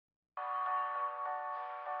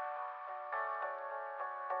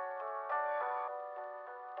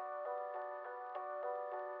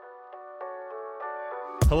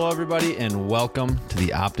Hello, everybody, and welcome to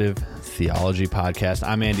the Optive Theology Podcast.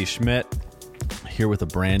 I'm Andy Schmidt, here with a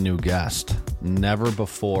brand new guest. Never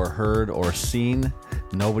before heard or seen.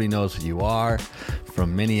 Nobody knows who you are.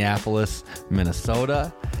 From Minneapolis,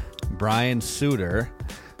 Minnesota, Brian Suter.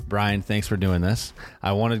 Brian, thanks for doing this.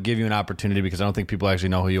 I want to give you an opportunity because I don't think people actually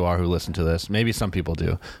know who you are who listen to this. Maybe some people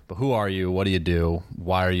do. But who are you? What do you do?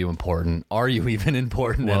 Why are you important? Are you even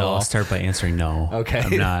important at all? I'll start by answering no. Okay.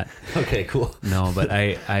 I'm not. Okay, cool. No, but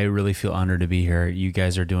I really feel honored to be here. You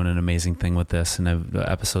guys are doing an amazing thing with this, and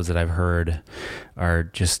the episodes that I've heard are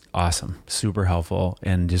just awesome, super helpful,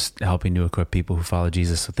 and just helping to equip people who follow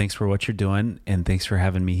Jesus. So thanks for what you're doing, and thanks for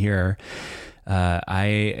having me here.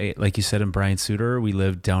 I, like you said, I'm Brian Suter. We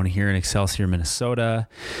live down here in Excelsior, Minnesota.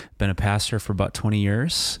 Been a pastor for about 20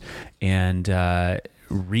 years, and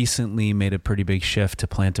recently made a pretty big shift to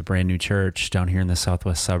plant a brand new church down here in the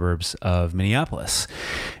southwest suburbs of Minneapolis.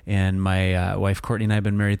 And my wife Courtney and I have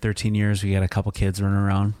been married 13 years. We got a couple kids running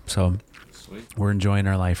around, so we're enjoying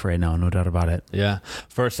our life right now, no doubt about it. Yeah.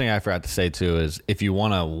 First thing I forgot to say, too, is if you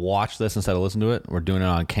want to watch this instead of listen to it, we're doing it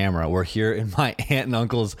on camera. We're here in my aunt and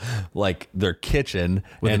uncle's, their kitchen.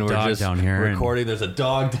 With and a we're dog just down here recording. There's a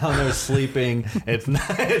dog down there sleeping. It's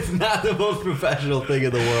not the most professional thing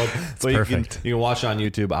in the world. But perfect. You can watch it on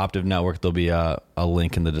YouTube, Optive Network. There'll be a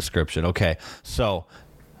link in the description. Okay. So,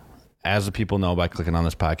 as the people know by clicking on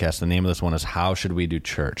this podcast, the name of this one is How Should We Do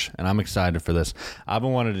Church? And I'm excited for this. I've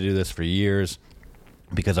been wanting to do this for years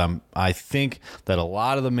because I think that a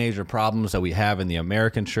lot of the major problems that we have in the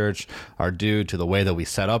American church are due to the way that we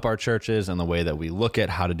set up our churches and the way that we look at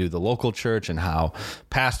how to do the local church and how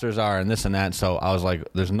pastors are and this and that. So I was like,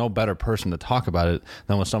 there's no better person to talk about it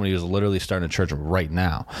than with somebody who's literally starting a church right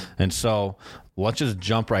now. And so let's just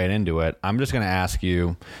jump right into it. I'm just going to ask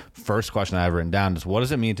you, first question I have written down is, what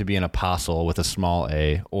does it mean to be an apostle with a small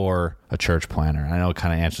a or a church planner? I know it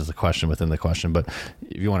kind of answers the question within the question, but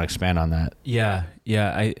if you want to expand on that. Yeah.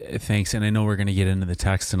 Thanks. And I know we're going to get into the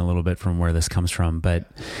text in a little bit from where this comes from, but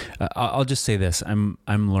I'll just say this. I'm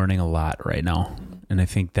learning a lot right now. And I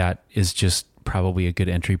think that is just probably a good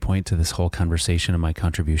entry point to this whole conversation and my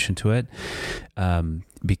contribution to it.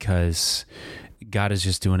 Because God is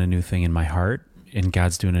just doing a new thing in my heart, and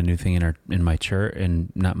God's doing a new thing in my church,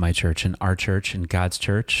 and not my church, in our church, in God's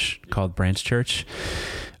church called Branch Church.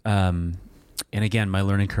 And again, my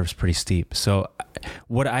learning curve is pretty steep. So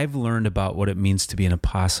what I've learned about what it means to be an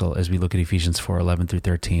apostle as we look at Ephesians 4:11 through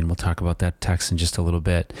 13, we'll talk about that text in just a little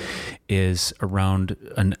bit, is around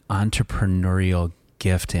an entrepreneurial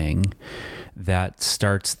gifting that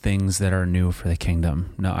starts things that are new for the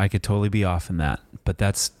kingdom. Now, I could totally be off in that, but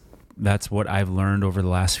that's what I've learned over the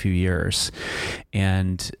last few years.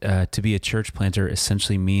 And to be a church planter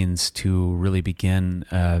essentially means to really begin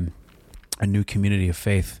a new community of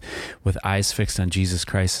faith with eyes fixed on Jesus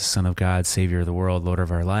Christ, the Son of God, Savior of the world, Lord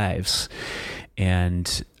of our lives,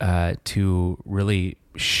 and to really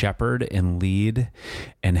shepherd and lead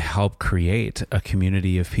and help create a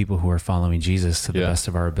community of people who are following Jesus to the best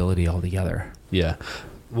of our ability altogether. Yeah.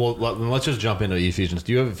 Well, let's just jump into Ephesians.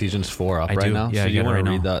 Do you have Ephesians 4 up right now? Yeah, so you want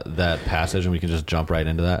to read now. that passage and we can just jump right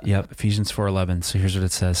into that? Yep, Ephesians 4:11. So here's what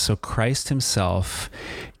it says. So Christ himself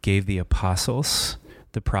gave the apostles,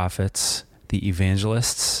 the prophets, the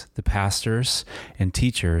evangelists, the pastors, and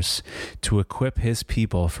teachers to equip his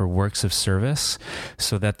people for works of service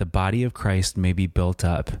so that the body of Christ may be built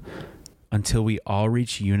up until we all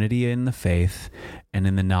reach unity in the faith and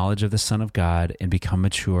in the knowledge of the Son of God and become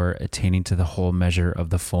mature, attaining to the whole measure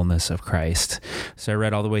of the fullness of Christ. So I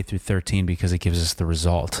read all the way through 13 because it gives us the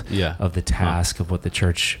result of the task of what the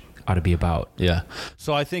church ought to be about. Yeah.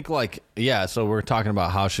 So I think so we're talking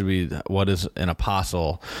about what is an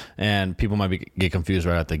apostle, and people might get confused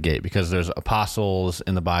right at the gate because there's apostles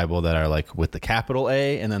in the Bible that are with the capital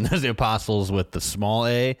A, and then there's the apostles with the small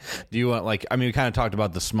a. Do you want we kind of talked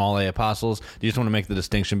about the small a apostles. Do you just want to make the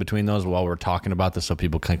distinction between those while we're talking about this so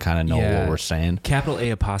people can kind of know what we're saying? Capital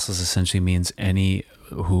A apostles essentially means any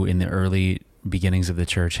who in the early beginnings of the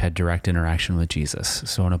church had direct interaction with Jesus.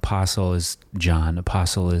 So an apostle is John, an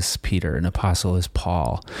apostle is Peter, an apostle is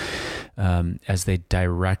Paul, as they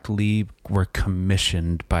directly were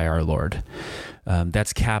commissioned by our Lord.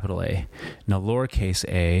 That's capital A. Now, lowercase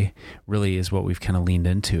a really is what we've kind of leaned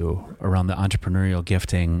into around the entrepreneurial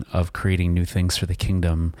gifting of creating new things for the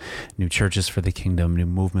kingdom, new churches for the kingdom, new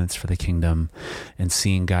movements for the kingdom, and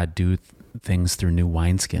seeing God do things through new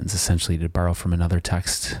wineskins, essentially, to borrow from another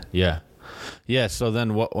text. Yeah. Yeah. So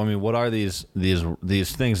then what are these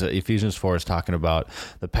things that Ephesians 4 is talking about?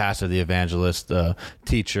 The pastor, the evangelist, the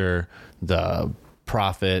teacher, the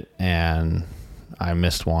prophet, and I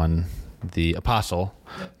missed one, the apostle.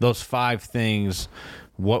 Those five things,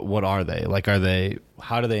 what are they? Like,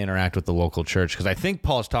 how do they interact with the local church? Because I think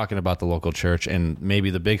Paul's talking about the local church and maybe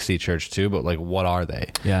the Big C church too, but like, what are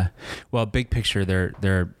they? Yeah. Well, big picture,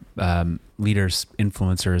 they're leaders,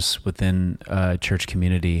 influencers within a church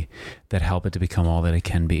community that help it to become all that it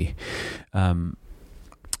can be.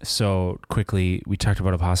 So quickly, we talked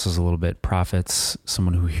about apostles a little bit, prophets,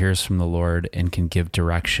 someone who hears from the Lord and can give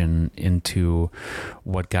direction into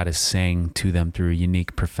what God is saying to them through a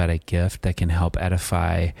unique prophetic gift that can help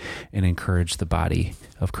edify and encourage the body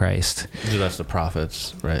of Christ. So that's the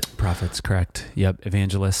prophets, right? Prophets, correct. Yep.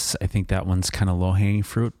 Evangelists, I think that one's kind of low-hanging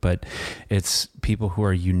fruit, but it's people who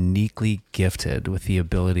are uniquely gifted with the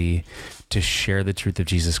ability to share the truth of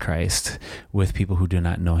Jesus Christ with people who do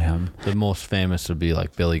not know him. The most famous would be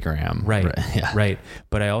like Billy Graham. Right. Yeah. Right.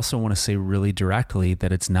 But I also want to say really directly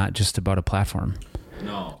that it's not just about a platform.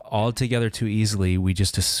 No. Altogether too easily, we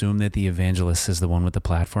just assume that the evangelist is the one with the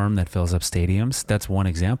platform that fills up stadiums. That's one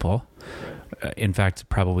example. In fact,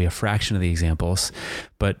 probably a fraction of the examples,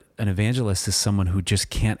 but an evangelist is someone who just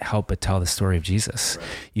can't help but tell the story of Jesus. Right.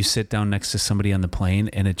 You sit down next to somebody on the plane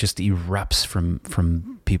and it just erupts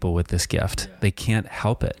from people with this gift. Yeah. They can't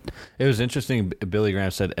help it. It was interesting. Billy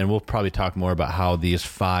Graham said, and we'll probably talk more about how these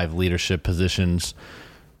 5 leadership positions,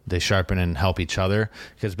 they sharpen and help each other,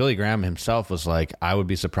 because Billy Graham himself was like, I would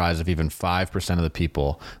be surprised if even 5% of the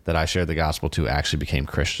people that I shared the gospel to actually became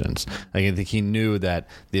Christians. Like, I think he knew that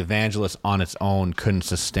the evangelist on its own couldn't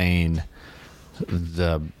sustain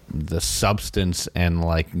the substance and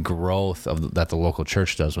like growth of that the local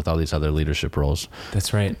church does with all these other leadership roles.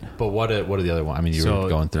 That's right. But what are the other ones? I mean, you were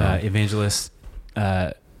going through evangelist,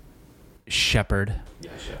 shepherd. Yeah,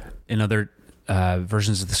 shepherd. In other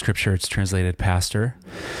versions of the scripture, it's translated pastor,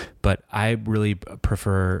 but I really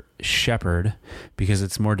prefer shepherd because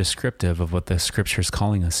it's more descriptive of what the scripture is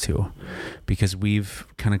calling us to, because we've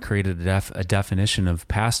kind of created a definition of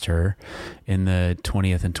pastor in the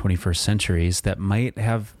 20th and 21st centuries that might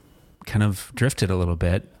have kind of drifted a little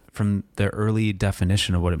bit from the early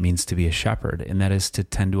definition of what it means to be a shepherd, and that is to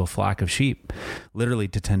tend to a flock of sheep, literally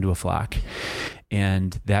to tend to a flock.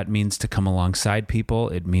 And that means to come alongside people.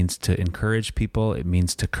 It means to encourage people. It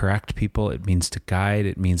means to correct people. It means to guide.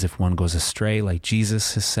 It means if one goes astray, like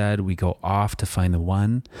Jesus has said, we go off to find the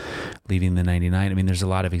one, leaving the 99. I mean, there's a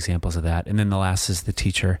lot of examples of that. And then the last is the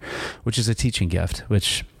teacher, which is a teaching gift,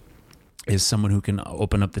 which is someone who can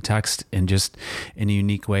open up the text and just in a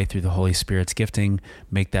unique way through the Holy Spirit's gifting,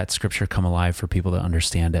 make that scripture come alive for people to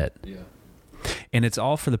understand it. Yeah. And it's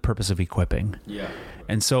all for the purpose of equipping. Yeah.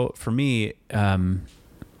 And so for me,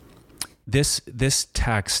 this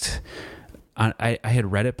text, I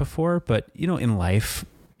had read it before, but in life,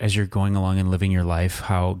 as you're going along and living your life,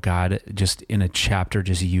 how God just in a chapter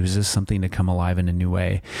just uses something to come alive in a new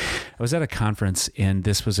way. I was at a conference, and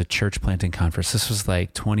this was a church planting conference. This was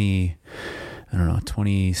like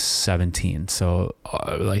 2017. So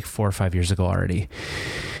like 4 or 5 years ago already.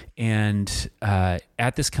 And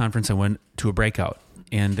at this conference, I went to a breakout.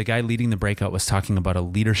 And the guy leading the breakout was talking about a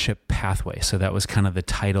leadership pathway. So that was kind of the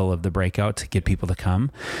title of the breakout to get people to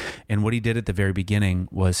come. And what he did at the very beginning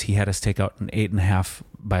was he had us take out an 8.5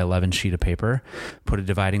 by 11 sheet of paper, put a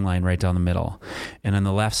dividing line right down the middle. And on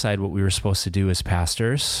the left side, what we were supposed to do as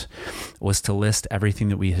pastors was to list everything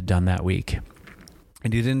that we had done that week.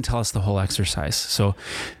 And he didn't tell us the whole exercise. So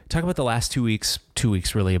talk about the last 2 weeks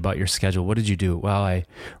really about your schedule. What did you do? Well, I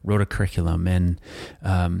wrote a curriculum, and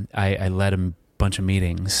I led a bunch of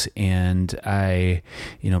meetings, and I,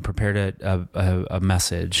 prepared a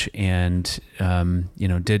message, and,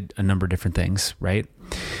 did a number of different things. Right.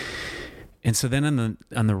 And so then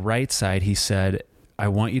on the right side, he said, I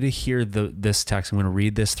want you to hear this text. I'm going to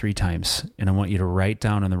read this 3 times, and I want you to write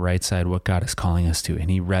down on the right side what God is calling us to. And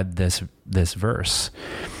he read this verse,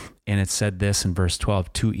 and it said this in verse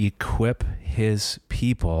 12, to equip his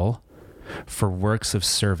people for works of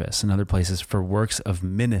service. In other places, for works of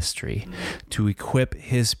ministry, to equip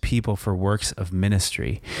his people for works of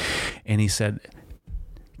ministry. And he said,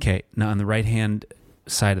 okay, now on the right-hand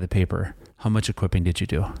side of the paper, how much equipping did you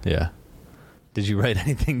do? Yeah. Did you write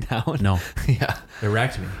anything down? No. Yeah. It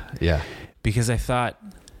racked me. Yeah. Because I thought,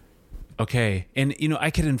 okay, and I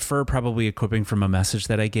could infer probably equipping from a message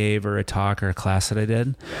that I gave or a talk or a class that I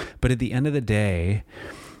did. But at the end of the day,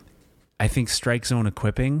 I think Strike Zone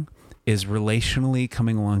equipping is relationally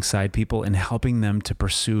coming alongside people and helping them to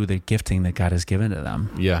pursue the gifting that God has given to them.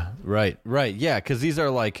 Yeah, right. Yeah, because these are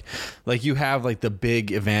like you have like the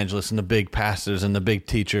big evangelists and the big pastors and the big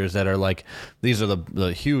teachers that are like, these are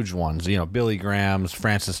the huge ones, Billy Graham's,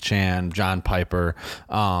 Francis Chan, John Piper.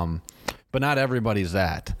 but not everybody's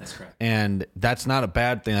that. That's correct. And that's not a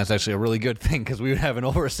bad thing. That's actually a really good thing, because we would have an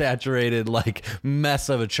oversaturated like mess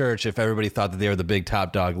of a church if everybody thought that they were the big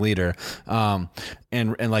top dog leader. And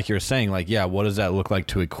like you were saying, like, yeah, what does that look like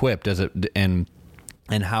to equip? Does it, and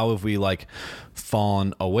how have we like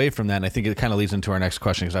fallen away from that? And I think it kind of leads into our next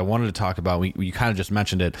question, because I wanted to talk about, you kind of just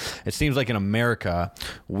mentioned it. It seems like in America,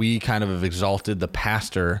 we kind of have exalted the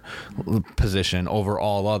pastor position over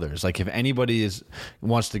all others. Like if anybody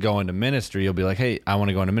wants to go into ministry, you'll be like, hey, I want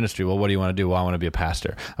to go into ministry. Well, what do you want to do? Well, I want to be a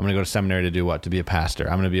pastor. I'm going to go to seminary to do what? To be a pastor.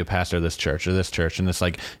 I'm going to be a pastor of this church or this church. And it's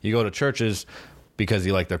like, you go to churches because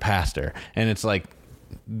you like their pastor. And it's like,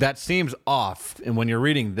 that seems off. And when you're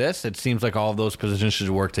reading this, it seems like all of those positions should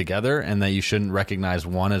work together and that you shouldn't recognize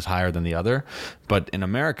one as higher than the other. But in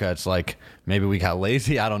America, it's like, maybe we got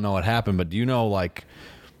lazy. I don't know what happened, but do you know like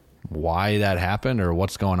why that happened or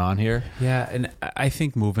what's going on here? Yeah. And I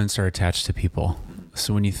think movements are attached to people.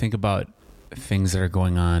 So when you think about things that are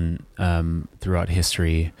going on throughout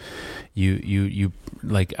history, you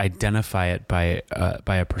like identify it by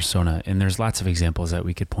a persona. And there's lots of examples that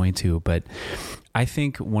we could point to, but I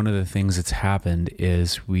think one of the things that's happened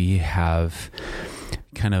is we have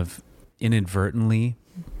kind of inadvertently,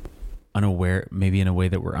 unaware, maybe in a way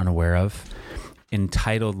that we're unaware of,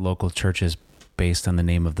 entitled local churches based on the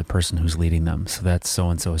name of the person who's leading them. So that's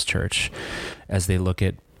so-and-so's church. As they look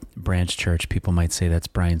at Branch Church, people might say that's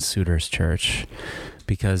Brian Suter's church,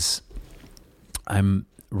 because I'm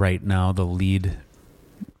right now the lead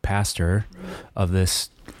pastor of this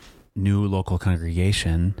new local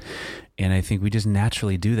congregation. And I think we just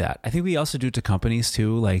naturally do that. I think we also do it to companies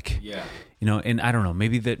too. Like, you know, and I don't know,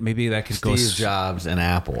 maybe that could go Steve Jobs and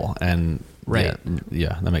Apple and right.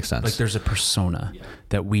 Yeah, that makes sense. Like there's a persona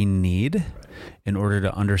that we need in order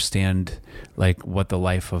to understand like what the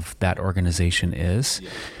life of that organization is.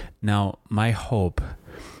 Now, my hope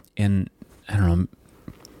is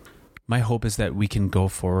that we can go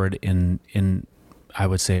forward in I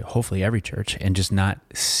would say hopefully every church and just not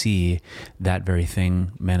see that very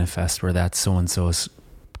thing manifest where that's so-and-so's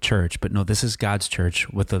church, but no, this is God's church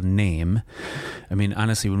with a name. I mean,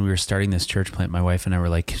 honestly, when we were starting this church plant, my wife and I were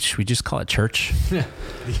like, should we just call it church?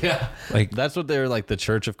 Yeah. Like that's what they're like, the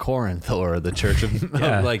Church of Corinth or the Church of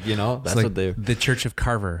like, you know, that's like what they the Church of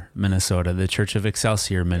Carver, Minnesota, the Church of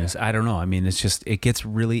Excelsior, Minnesota. I don't know. I mean, it's just, it gets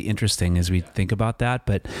really interesting as we think about that.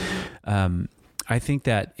 But I think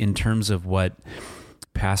that in terms of what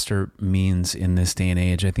pastor means in this day and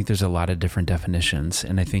age, I think there's a lot of different definitions.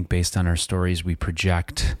 And I think based on our stories, we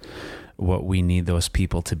project what we need those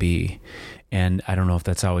people to be. And I don't know if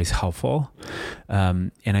that's always helpful.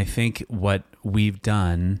 And I think what we've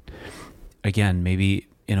done, again, maybe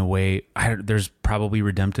in a way, there's probably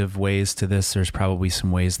redemptive ways to this. There's probably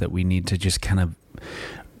some ways that we need to just kind of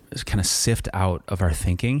sift out of our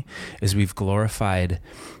thinking, is we've glorified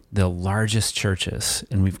the largest churches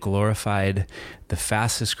and we've glorified the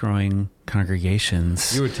fastest growing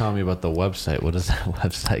congregations. You were telling me about the website. What is that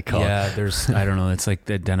website called? Yeah, there's, I don't know. It's like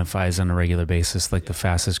it identifies on a regular basis, like the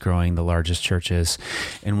fastest growing, the largest churches.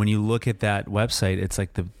 And when you look at that website, it's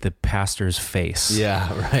like the pastor's face.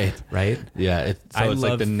 Yeah. Right. Right. Yeah. It's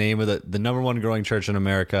like the name of the number one growing church in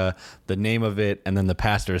America, the name of it, and then the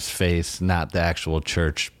pastor's face, not the actual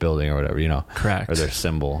church building or whatever, you know, correct. Or their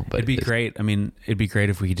symbol. But it'd be great. I mean, it'd be great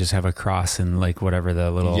if we could just have a cross and like whatever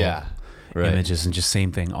the little images and just same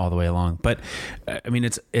thing all the way along. But I mean,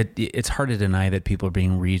 it's hard to deny that people are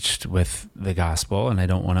being reached with the gospel, and I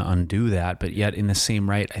don't want to undo that. But yet in the same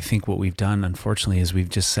right, I think what we've done, unfortunately, is we've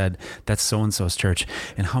just said that's so-and-so's church.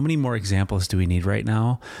 And how many more examples do we need right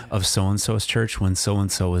now of so-and-so's church when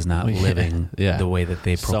so-and-so is not living the way that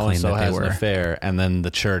they proclaim that they were? So-and-so has an affair, and then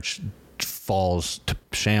the church falls to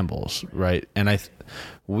shambles, right? And I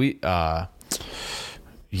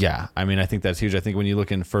mean, I think that's huge. I think when you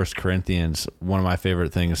look in 1 Corinthians, one of my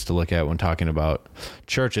favorite things to look at when talking about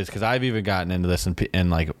churches, because I've even gotten into this in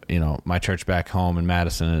like, you know, my church back home in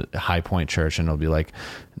Madison, High Point Church, and it'll be like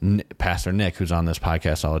Pastor Nick, who's on this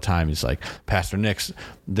podcast all the time. He's like, Pastor Nick's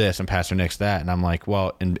this and Pastor Nick's that. And I'm like,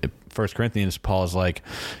 well, in 1 Corinthians, Paul's like,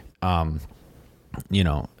 you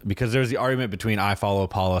know, because there's the argument between I follow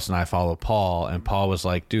Apollos and I follow Paul. And Paul was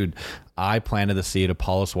like, dude, I planted the seed,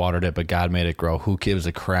 Apollos watered it, but God made it grow. Who gives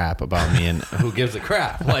a crap about me? And who gives a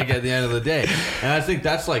crap? Like at the end of the day. And I think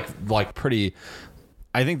that's like pretty,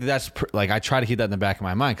 I think that's like, I try to keep that in the back of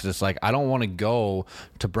my mind, because it's like, I don't want to go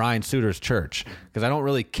to Brian Suter's church because I don't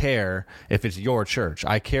really care if it's your church.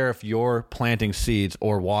 I care if you're planting seeds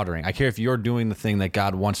or watering. I care if you're doing the thing that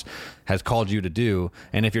God has called you to do.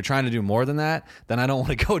 And if you're trying to do more than that, then I don't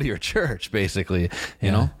want to go to your church, basically,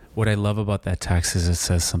 you know? What I love about that text is it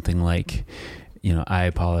says something like, I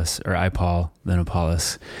Paul, then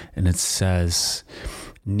Apollos. And it says,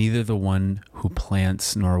 neither the one who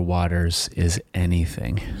plants nor waters is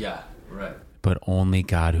anything. Yeah, right. But only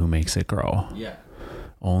God who makes it grow. Yeah.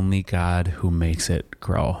 Only God who makes it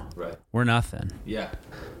grow. Right. We're nothing. Yeah.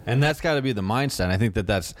 And that's got to be the mindset. I think that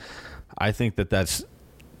that's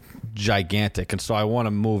gigantic. And so I want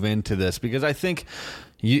to move into this because I think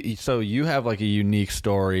you have like a unique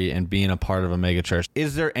story and being a part of a mega church.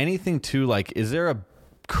 Is there anything is there a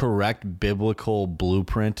correct biblical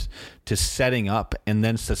blueprint to setting up and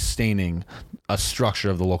then sustaining a structure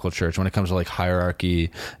of the local church when it comes to like hierarchy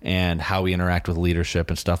and how we interact with leadership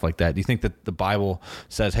and stuff like that? Do you think that the Bible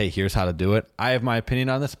says, hey, here's how to do it? I have my opinion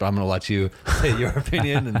on this, but I'm going to let you say your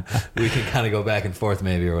opinion and we can kind of go back and forth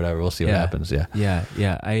maybe or whatever. We'll see what happens. Yeah.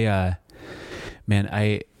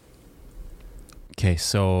 Okay.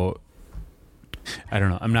 So I don't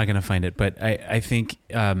know. I'm not going to find it, but I think,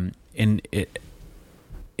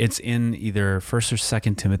 it's in either 1st or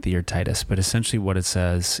 2nd Timothy or Titus, but essentially what it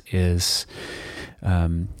says is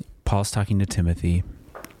Paul's talking to Timothy,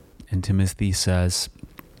 and Timothy says,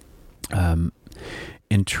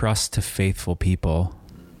 entrust to faithful people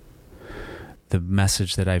the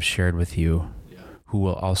message that I've shared with you, who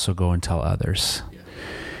will also go and tell others. Yeah.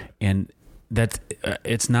 And that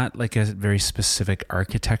it's not like a very specific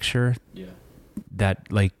architecture. Yeah.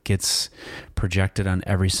 That like gets projected on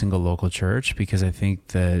every single local church, because I think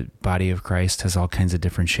the body of Christ has all kinds of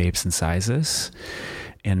different shapes and sizes.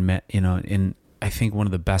 And, I think one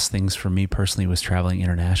of the best things for me personally was traveling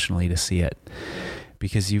internationally to see it,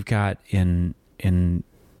 because you've got in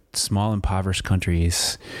small impoverished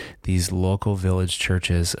countries, these local village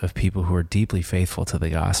churches of people who are deeply faithful to the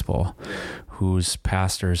gospel, whose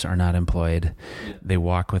pastors are not employed. They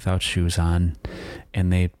walk without shoes on,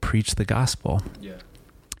 and they preach the gospel. Yeah.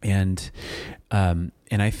 And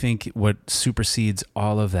I think what supersedes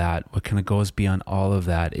all of that, what kind of goes beyond all of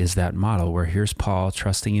that, is that model where here's Paul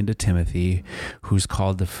trusting into Timothy, who's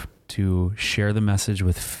called to share the message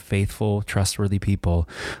with faithful, trustworthy people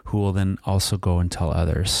who will then also go and tell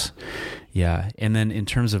others. Yeah. And then in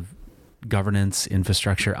terms of governance,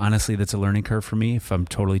 infrastructure, honestly, that's a learning curve for me, if I'm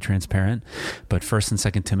totally transparent. But 1st and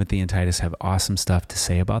 2nd Timothy and Titus have awesome stuff to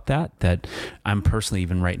say about that I'm personally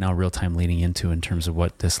even right now real time leaning into in terms of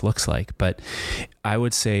what this looks like. But I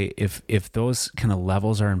would say if those kind of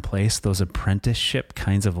levels are in place, those apprenticeship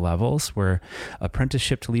kinds of levels where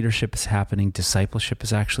apprenticeship to leadership is happening, discipleship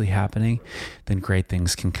is actually happening, then great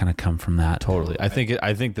things can kind of come from that. Totally. I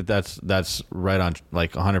think that's right on,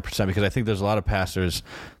 like 100%, because I think there's a lot of pastors,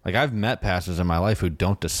 like I've met pastors in my life who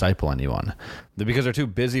don't disciple anyone because they're too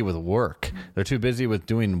busy with work. They're too busy with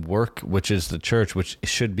doing work, which is the church, which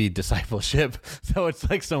should be discipleship. So it's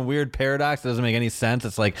like some weird paradox that doesn't make any sense.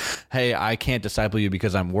 It's like, hey, I can't disciple you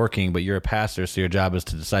because I'm working, but you're a pastor, so your job is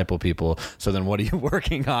to disciple people. So then what are you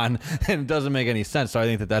working on? And it doesn't make any sense. So I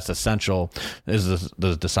think that that's essential, is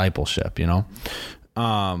the discipleship,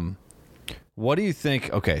 What do you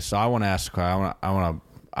think? Okay, so I want to ask,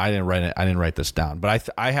 I didn't write this down,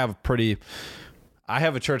 but I have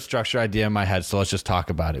a church structure idea in my head, so let's just talk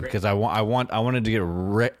about it. Because I wanted to get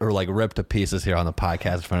ripped to pieces here on the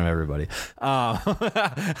podcast in front of everybody.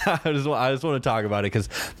 I just want to talk about it because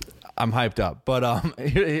I'm hyped up. But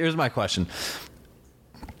here's my question.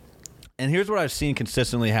 And here's what I've seen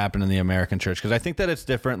consistently happen in the American church, because I think that it's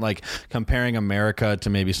different, like comparing America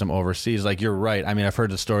to maybe some overseas. Like, you're right. I mean, I've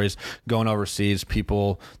heard the stories going overseas,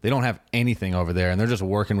 people, they don't have anything over there, and they're just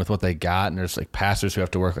working with what they got. And there's like pastors who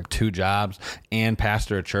have to work like 2 jobs and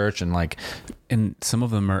pastor a church, and some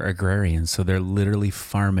of them are agrarians, so they're literally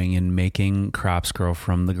farming and making crops grow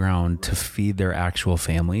from the ground to feed their actual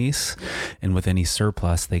families. And with any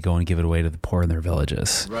surplus, they go and give it away to the poor in their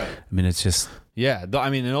villages. Right. I mean, it's just... Yeah, I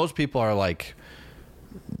mean, and those people are like,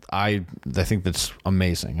 I think that's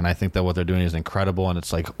amazing, and I think that what they're doing is incredible, and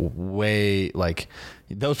it's like way, like,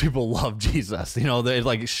 those people love Jesus, it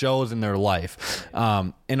like shows in their life.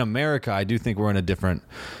 In America, I do think we're in a different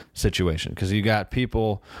situation, because you got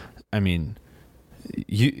people, I mean,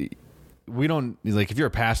 we don't, like, if you're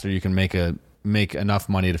a pastor, you can make enough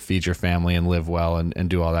money to feed your family and live well and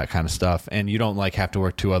do all that kind of stuff. And you don't like have to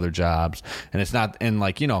work 2 other jobs. And it's not, and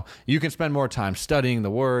like, you can spend more time studying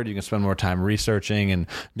the word. You can spend more time researching and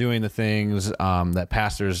doing the things that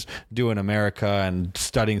pastors do in America, and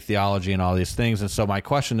studying theology and all these things. And so my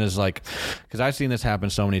question is, like, because I've seen this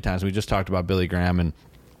happen so many times. We just talked about Billy Graham,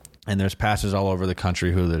 and there's pastors all over the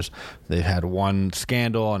country who they've had one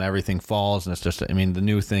scandal and everything falls, and it's just, I mean, the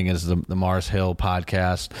new thing is the Mars Hill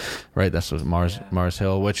podcast, right? That's what Mars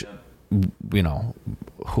Hill, which you know,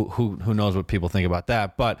 who knows what people think about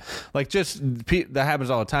that, but like that happens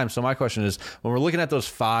all the time. So my question is, when we're looking at those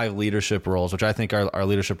 5 leadership roles, which I think are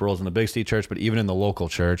leadership roles in the Big C church, but even in the local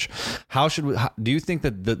church, do you think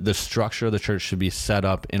that the structure of the church should be set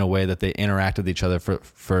up in a way that they interact with each other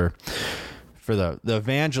for the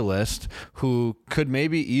evangelist, who could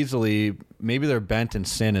maybe their bent in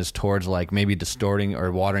sin is towards like maybe distorting or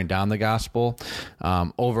watering down the gospel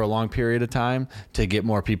over a long period of time to get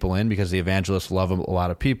more people in, because the evangelists love a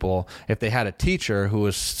lot of people. If they had a teacher who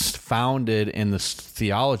was founded in this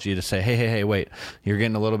theology to say, hey, wait, you're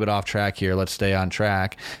getting a little bit off track here, let's stay on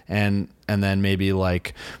track, and then maybe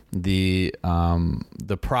like the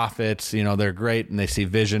prophets, you know, they're great and they see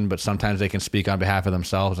vision, but sometimes they can speak on behalf of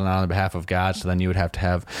themselves and not on behalf of God. So then you would have to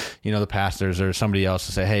have, you know, the pastors or somebody else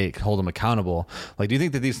to say, hey, hold them accountable. Like, do you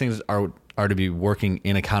think that these things are to be working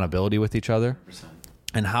in accountability with each other? 100%.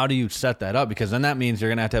 And how do you set that up? Because then that means you're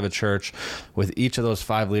going to have a church with each of those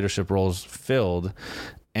 5 leadership roles filled.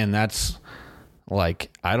 And that's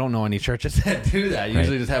like, I don't know any churches that do that.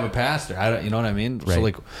 Usually just have a pastor. You know what I mean? Right. So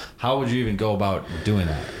like, how would you even go about doing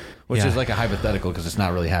that? Which is like a hypothetical, because it's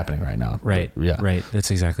not really happening right now. Right. But, yeah. Right. That's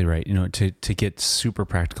exactly right. You know, to get super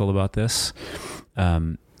practical about this,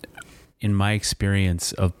 in my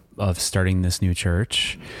experience of starting this new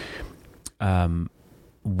church,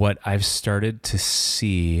 what I've started to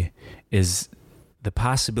see is the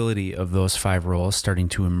possibility of those 5 roles starting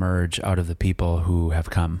to emerge out of the people who have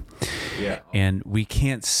come. Yeah. And we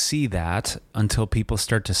can't see that until people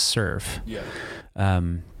start to serve. Yeah.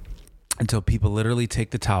 Until people literally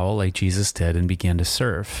take the towel like Jesus did and begin to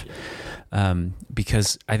serve.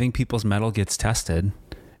 Because I think people's mettle gets tested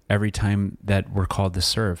every time that we're called to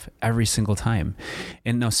serve, every single time.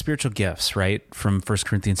 And now spiritual gifts, right, from 1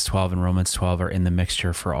 Corinthians 12 and Romans 12 are in the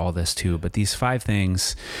mixture for all this too. But these 5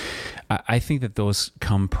 things, I think that those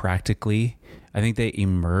come practically. I think they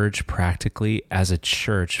emerge practically as a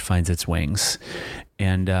church finds its wings.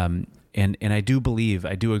 And I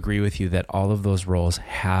do agree with you that all of those roles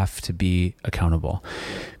have to be accountable.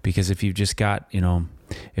 Because if you've just got,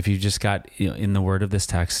 in the word of this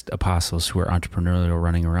text, apostles who are entrepreneurial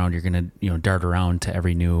running around, you're going to, dart around to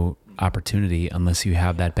every new opportunity unless you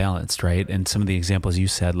have that balanced, right? And some of the examples you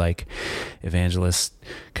said, like evangelists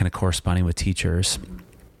kind of corresponding with teachers,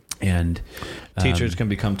 and teachers can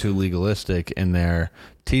become too legalistic in their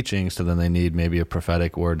teaching. So then they need maybe a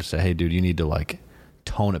prophetic word to say, hey dude, you need to like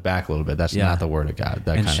tone it back a little bit. That's not the word of God.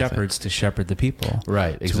 That and kind shepherds of to shepherd the people.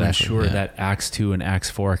 Right. Exactly. To ensure that Acts 2 and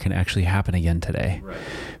Acts 4 can actually happen again today. Right.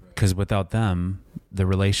 Because without them, the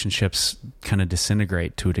relationships kind of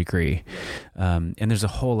disintegrate to a degree. And there's a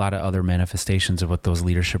whole lot of other manifestations of what those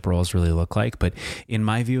leadership roles really look like. But in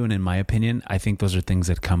my view and in my opinion, I think those are things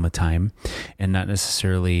that come with time, and not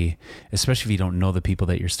necessarily, especially if you don't know the people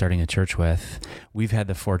that you're starting a church with. We've had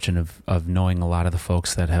the fortune of knowing a lot of the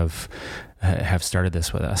folks that have started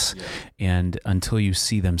this with us. Yeah. And until you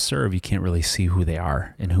see them serve, you can't really see who they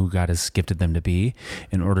are and who God has gifted them to be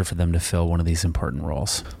in order for them to fill one of these important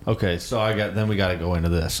roles. Okay. So we got to go into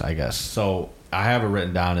this, I guess. So I have it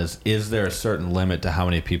written down is there a certain limit to how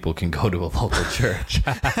many people can go to a local church?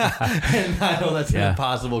 And I know that's an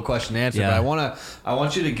impossible question to answer, but I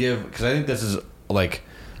want you to give, because I think this is like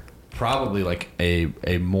probably like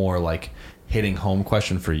a more like hitting home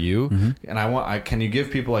question for you. Mm-hmm. And can you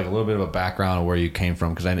give people like a little bit of a background of where you came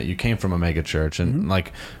from? Because I know you came from a mega church, and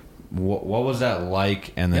like what was that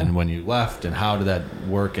like? And then when you left, and how did that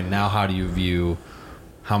work? And now how do you view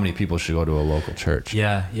how many people should go to a local church?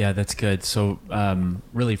 Yeah, that's good. So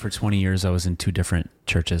really for 20 years, I was in 2 different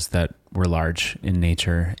churches that were large in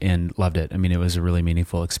nature and loved it. I mean, it was a really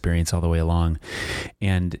meaningful experience all the way along.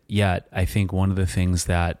 And yet I think one of the things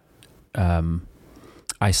that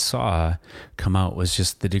I saw come out was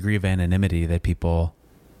just the degree of anonymity that people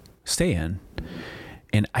stay in.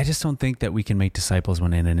 And I just don't think that we can make disciples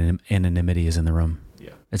when anonymity is in the room.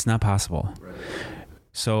 Yeah. It's not possible. Right.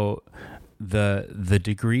 So the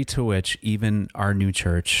degree to which even our new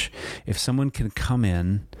church, if someone can come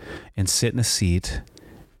in and sit in a seat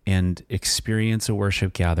and experience a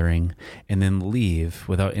worship gathering and then leave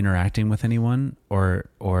without interacting with anyone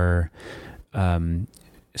or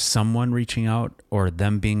someone reaching out or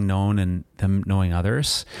them being known and them knowing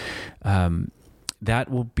others, that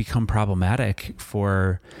will become problematic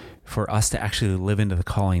for us to actually live into the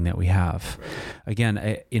calling that we have. Again,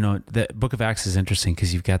 the book of Acts is interesting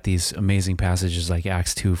because you've got these amazing passages like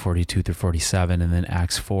Acts 2:42 through 47, and then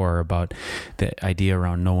Acts 4 about the idea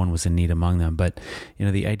around no one was in need among them. But,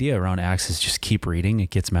 the idea around Acts is just keep reading.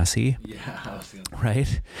 It gets messy. Yeah.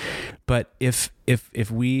 right? But if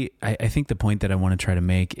we, I think the point that I want to try to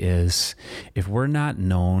make is, if we're not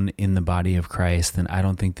known in the body of Christ, then I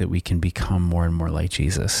don't think that we can become more and more like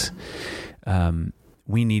Jesus.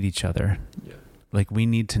 We need each other. Yeah. Like, we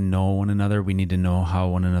need to know one another. We need to know how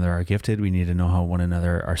one another are gifted. We need to know how one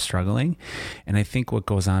another are struggling. And I think what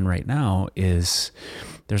goes on right now is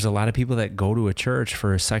there's a lot of people that go to a church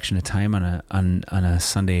for a section of time on a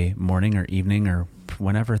Sunday morning or evening or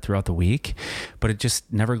whenever throughout the week, but it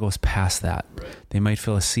just never goes past that. Right. They might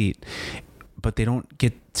fill a seat, but they don't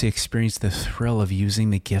get to experience the thrill of using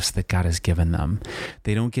the gifts that God has given them.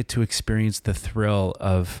 They don't get to experience the thrill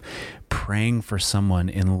of praying for someone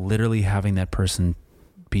and literally having that person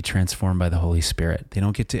be transformed by the Holy Spirit. They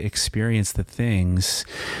don't get to experience the things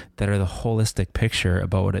that are the holistic picture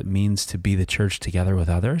about what it means to be the church together with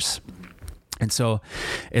others. And so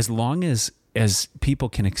as long as people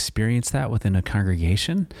can experience that within a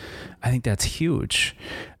congregation, I think that's huge.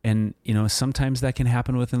 And, sometimes that can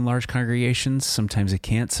happen within large congregations. Sometimes it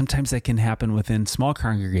can't. Sometimes that can happen within small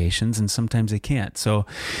congregations, and sometimes it can't. So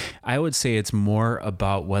I would say it's more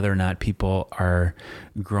about whether or not people are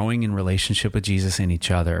growing in relationship with Jesus and each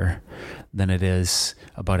other than it is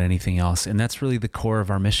about anything else. And that's really the core of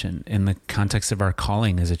our mission. In the context of our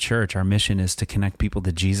calling as a church, our mission is to connect people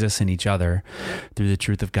to Jesus and each other through the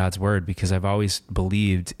truth of God's word, because I've always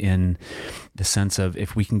believed in the sense of,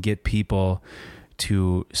 if we can get people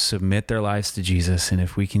to submit their lives to Jesus, and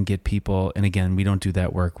if we can get people, and again, we don't do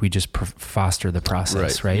that work, we just foster the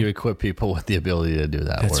process, right? You equip people with the ability to do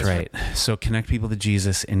that. That's right. So connect people to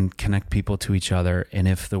Jesus and connect people to each other. And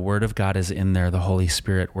if the word of God is in there, the Holy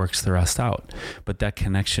Spirit works the rest out. But that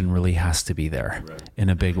connection really has to be there in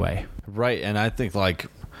a big way. Right. And I think,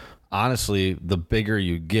 honestly, the bigger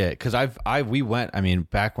you get, because we went,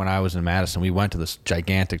 back when I was in Madison, we went to this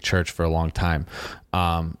gigantic church for a long time.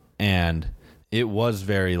 And it was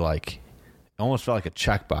very almost felt like a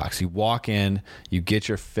checkbox. You walk in, you get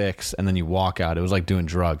your fix, and then you walk out. It was like doing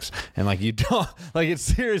drugs. And you don't, it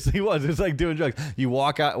seriously was. It's like doing drugs. You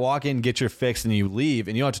walk in, get your fix, and you leave,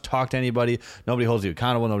 and you don't have to talk to anybody. Nobody holds you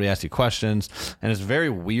accountable. Nobody asks you questions. And it's very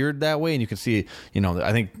weird that way. And you can see,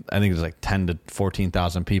 I think there's 10 to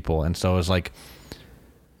 14,000 people. And so it's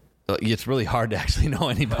it's really hard to actually know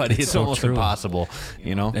anybody. It's so almost impossible,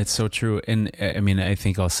 It's so true. And I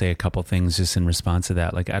think I'll say a couple things just in response to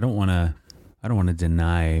that. I don't want to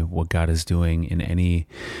deny what God is doing in any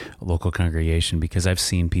local congregation, because I've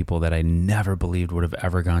seen people that I never believed would have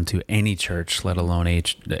ever gone to any church, let alone a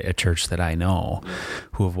church that I know,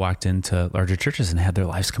 who have walked into larger churches and had their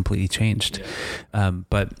lives completely changed. Yeah.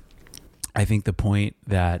 But I think the point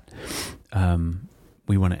that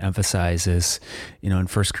we want to emphasize is, in 1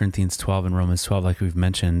 Corinthians 12 and Romans 12, like we've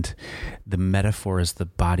mentioned, the metaphor is the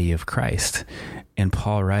body of Christ. And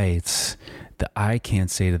Paul writes, the eye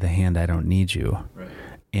can't say to the hand, I don't need you. Right.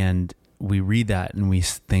 And we read that and we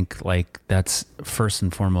think that's first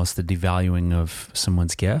and foremost the devaluing of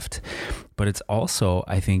someone's gift. But it's also,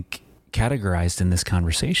 I think, categorized in this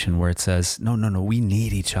conversation where it says, no, we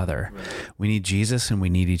need each other. Right. We need Jesus and we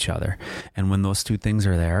need each other. And when those two things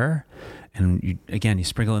are there, and you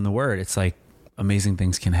sprinkle in the word, it's amazing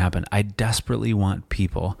things can happen. I desperately want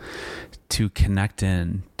people to connect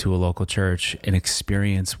in to a local church and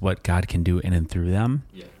experience what God can do in and through them.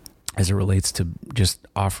 Yeah. As it relates to just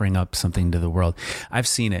offering up something to the world. I've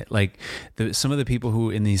seen it. Some of the people who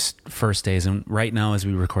in these first days, and right now as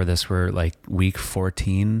we record this, we're week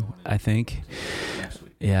 14, I think.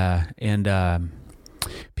 Yeah. And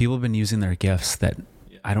people have been using their gifts that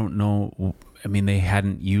I don't know. They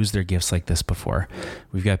hadn't used their gifts like this before.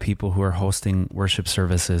 We've got people who are hosting worship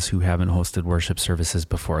services who haven't hosted worship services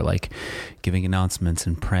before, giving announcements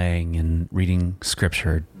and praying and reading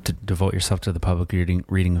scripture, to devote yourself to the public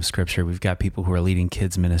reading of scripture. We've got people who are leading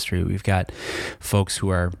kids ministry. We've got folks who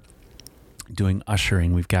are doing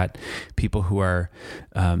ushering. We've got people who are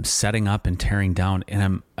setting up and tearing down.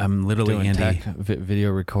 And I'm literally doing Andy, tech, video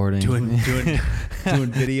recording, doing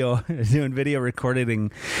video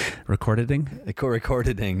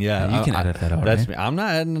recording. Yeah, you can edit that out. That's right? me. I'm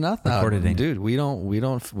not editing nothing out, dude. We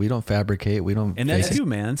don't fabricate. We don't. And that's you,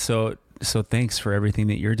 man. So thanks for everything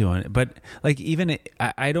that you're doing. But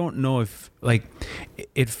I don't know if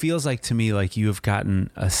it feels to me you have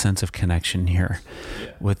gotten a sense of connection here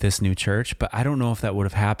with this new church, but I don't know if that would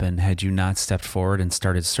have happened had you not stepped forward and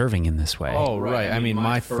started serving in this way. Oh, right.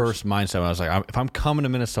 My first mindset, I was if I'm coming to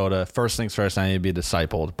Minnesota, first things first, I need to be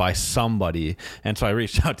discipled by somebody. And so I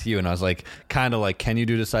reached out to you and I was can you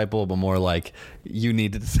do disciple, but more you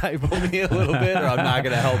need to disciple me a little bit, or I'm not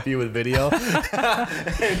going to help you with video.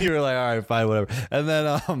 And you were all all right, fine, whatever. And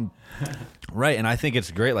then, right. And I think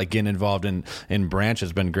it's great. Like getting involved in Branch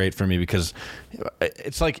has been great for me because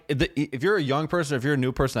it's like, if you're a young person, if you're a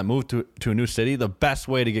new person that moved to a new city, the best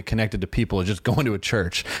way to get connected to people is just going to a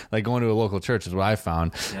church, like going to a local church is what I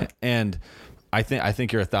found. Yeah. And I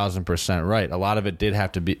think you're 1,000% right. A lot of it did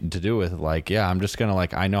have to do with like, yeah, I'm just going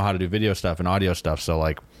to I know how to do video stuff and audio stuff. So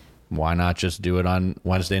like, why not just do it on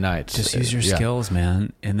Wednesday nights? Just use your skills,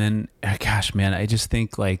 man. And then, gosh, man, I just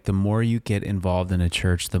think like the more you get involved in a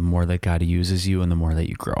church, the more that God uses you and the more that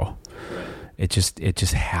you grow. Right. It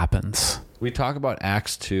just happens. We talk about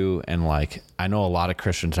Acts 2 and like, I know a lot of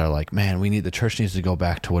Christians are like, man, the church needs to go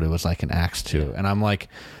back to what it was like in Acts 2. Yeah. And I'm like,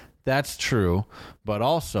 that's true. But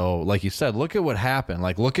also, like you said, look at what happened.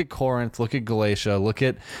 Like, look at Corinth, look at Galatia, look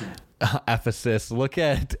at Ephesus, look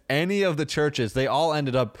at any of the churches. They all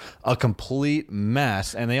ended up a complete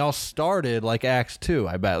mess, and they all started like Acts 2,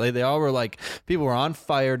 I bet. They all were like, people were on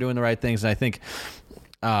fire doing the right things. And I think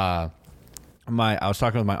I was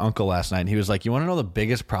talking with my uncle last night, and he was like, you want to know the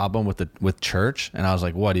biggest problem with church? And I was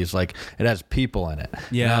like, what? He's like, it has people in it.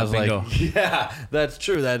 Yeah, and I was bingo. like, yeah, that's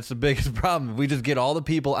true. That's the biggest problem. If we just get all the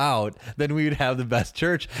people out, then we would have the best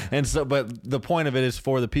church. And so, but the point of it is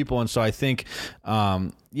for the people. And so I think,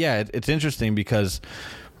 it's interesting because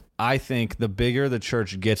I think the bigger the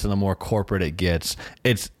church gets and the more corporate it gets,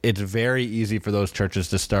 it's very easy for those churches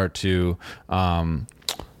to start to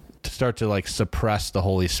like suppress the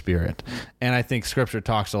Holy Spirit. And I think Scripture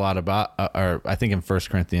talks a lot about, or I think in 1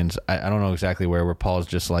 Corinthians, I don't know exactly where Paul's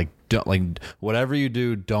just like, don't, like, whatever you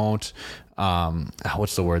do, don't,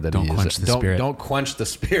 what's the word that don't he quench uses? the Spirit. Don't quench the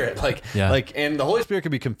Spirit. And the Holy Spirit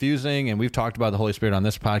can be confusing, and we've talked about the Holy Spirit on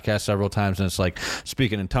this podcast several times, and it's like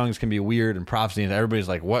speaking in tongues can be weird, and prophecy, and everybody's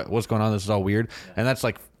like, what's going on? This is all weird. And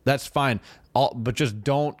that's fine. But just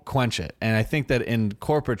don't quench it. And I think that in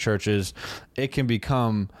corporate churches, it can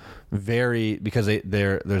become because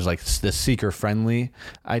there's like the seeker friendly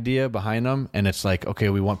idea behind them, and it's like, okay,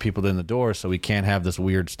 we want people in the door, so we can't have this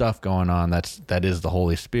weird stuff going on. That is the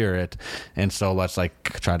Holy Spirit, and so let's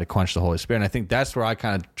like try to quench the Holy Spirit. And I think that's where I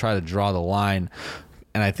kind of try to draw the line.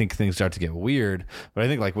 And I think things start to get weird. But I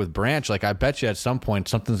think like with Branch, like I bet you at some point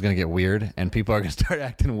something's going to get weird and people are going to start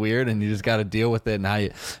acting weird, and you just got to deal with it.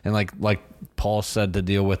 And like Paul said, to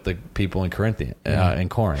deal with the people in Corinth. And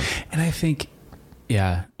I think,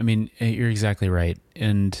 yeah, I mean, you're exactly right.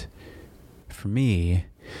 And for me,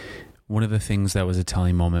 one of the things that was a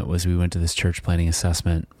telling moment was we went to this church planning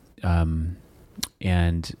assessment, and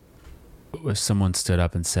someone stood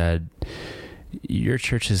up and said, your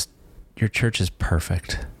church is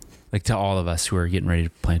perfect. Like, to all of us who are getting ready to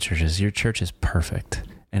plant churches, your church is perfect,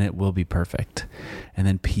 and it will be perfect. And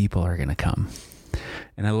then people are going to come.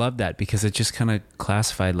 And I love that because it just kind of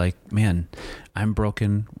classified like, man, I'm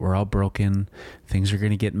broken. We're all broken. Things are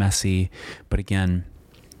going to get messy. But again,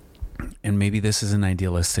 and maybe this is an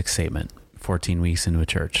idealistic statement, 14 weeks into a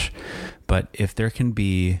church, but if there can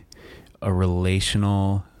be a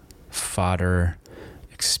relational fodder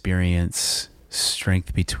experience,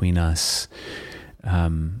 strength between us,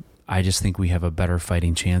 I just think we have a better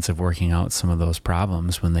fighting chance of working out some of those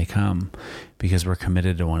problems when they come, because we're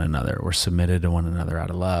committed to one another. We're submitted to one another out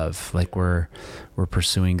of love. Like we're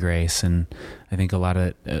pursuing grace. And I think a lot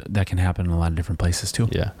of that can happen in a lot of different places too.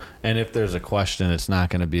 Yeah. And if there's a question, it's not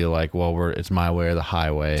going to be like, well, it's my way or the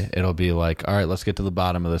highway. It'll be like, all right, let's get to the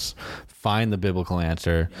bottom of this, find the biblical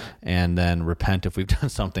answer, and then repent if we've done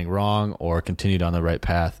something wrong or continue down the right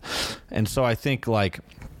path. And so I think like,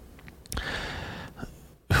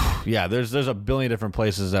 yeah, there's a billion different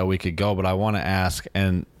places that we could go, but I want to ask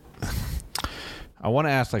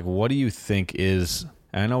like, what do you think is,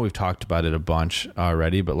 and I know we've talked about it a bunch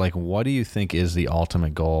already, but like, what do you think is the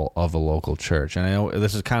ultimate goal of a local church? And I know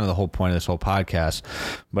this is kind of the whole point of this whole podcast,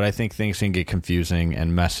 but I think things can get confusing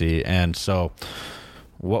and messy. And so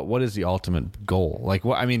what is the ultimate goal? Like,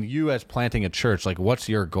 what, I mean, you as planting a church, like, what's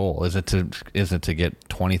your goal? Is it to get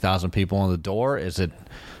 20,000 people in the door? Is it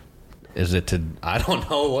to, I don't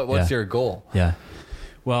know, what's your goal? Yeah.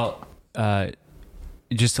 Well,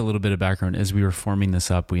 just a little bit of background. As we were forming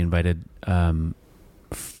this up, we invited 5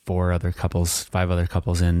 other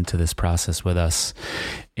couples into this process with us.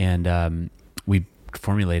 And we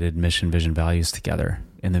formulated mission, vision, values together.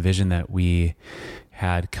 And the vision that we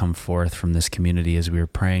had come forth from this community as we were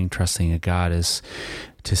praying, trusting in God, is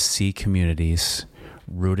to see communities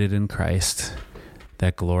rooted in Christ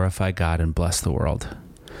that glorify God and bless the world.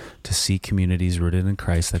 To see communities rooted in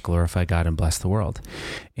Christ that glorify God and bless the world.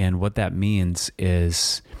 And what that means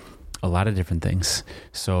is a lot of different things.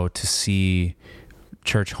 So to see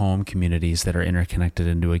church home communities that are interconnected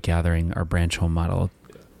into a gathering, our branch home model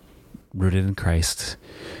rooted in Christ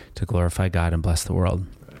to glorify God and bless the world,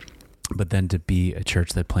 but then to be a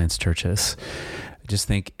church that plants churches. I just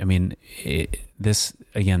think,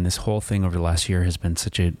 this whole thing over the last year has been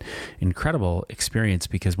such an incredible experience,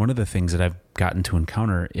 because one of the things that I've gotten to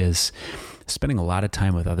encounter is spending a lot of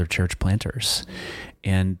time with other church planters.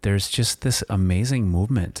 And there's just this amazing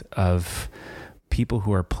movement of people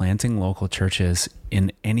who are planting local churches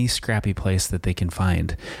in any scrappy place that they can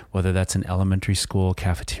find, whether that's an elementary school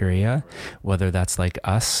cafeteria, whether that's like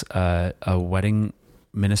us, a wedding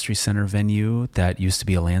ministry center venue that used to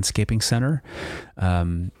be a landscaping center,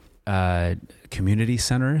 community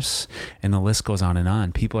centers, and the list goes on and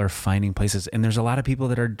on. People are finding places, and there's a lot of people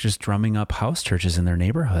that are just drumming up house churches in their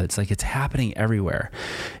neighborhoods. Like, it's happening everywhere.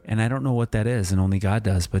 And I don't know what that is, and only God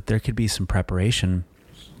does, but there could be some preparation.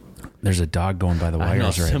 There's a dog going by the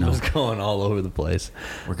wires right now. Simba's going all over the place.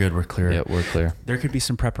 We're good. We're clear. Yeah, we're clear. There could be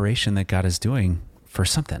some preparation that God is doing for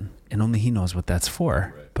something, and only He knows what that's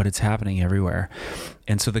for, but it's happening everywhere.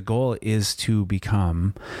 And so the goal is to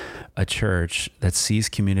become a church that sees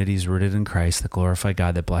communities rooted in Christ, that glorify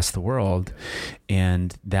God, that bless the world.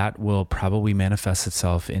 And that will probably manifest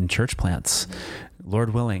itself in church plants,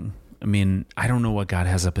 Lord willing. I don't know what God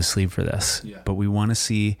has up His sleeve for this, but we want to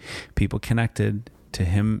see people connected to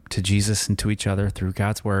Him, to Jesus, and to each other through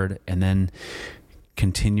God's word, and then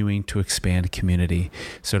continuing to expand community.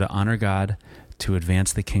 So to honor God, to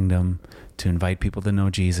advance the kingdom, to invite people to know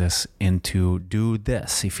Jesus, and to do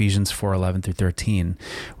this, Ephesians 4:11 through 13,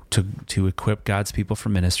 to equip God's people for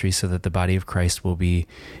ministry so that the body of Christ will be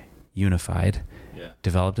unified,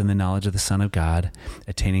 developed in the knowledge of the Son of God,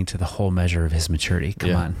 attaining to the whole measure of His maturity.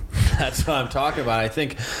 Come on. That's what I'm talking about.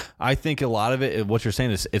 I think a lot of it, what you're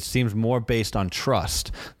saying is, it seems more based on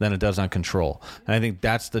trust than it does on control. And I think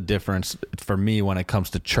that's the difference for me when it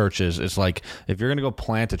comes to churches. It's like, if you're going to go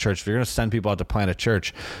plant a church, if you're going to send people out to plant a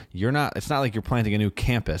church, it's not like you're planting a new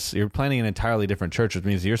campus. You're planting an entirely different church, which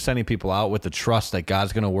means you're sending people out with the trust that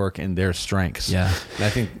God's going to work in their strengths. Yeah. And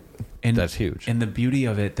I think that's huge. And the beauty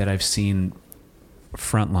of it that I've seen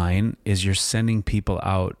frontline is you're sending people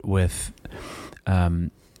out with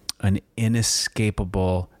an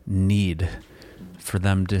inescapable need for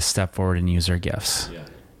them to step forward and use their gifts.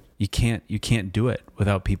 You can't do it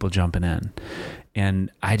without people jumping in. And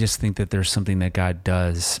I just think that there's something that God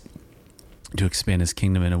does to expand His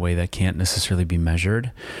kingdom in a way that can't necessarily be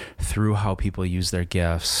measured through how people use their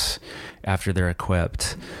gifts after they're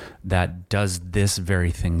equipped, that does this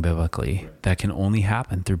very thing biblically, that can only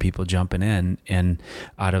happen through people jumping in and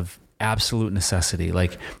out of absolute necessity.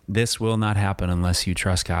 Like, this will not happen unless you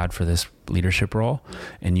trust God for this leadership role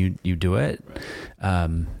and you do it.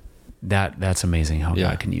 That's amazing how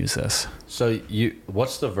God can use this. So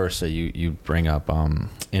what's the verse that you bring up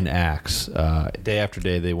in Acts? Day after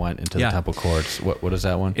day they went into the temple courts. What is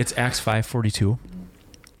that one? It's Acts 5:42.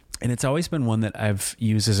 And it's always been one that I've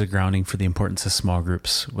used as a grounding for the importance of small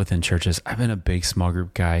groups within churches. I've been a big small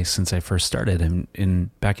group guy since I first started.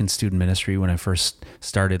 And back in student ministry, when I first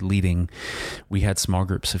started leading, we had small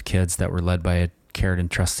groups of kids that were led by a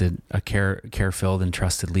care-filled and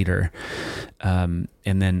trusted leader. And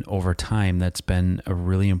then over time, that's been a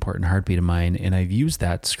really important heartbeat of mine. And I've used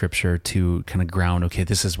that scripture to kind of ground, okay,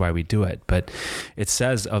 this is why we do it. But it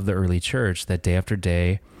says of the early church that day after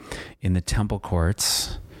day in the temple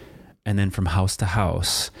courts, and then from house to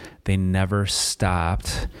house, they never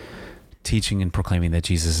stopped teaching and proclaiming that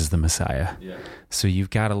Jesus is the Messiah. So you've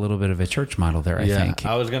got a little bit of a church model there, I think.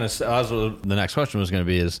 The next question was going to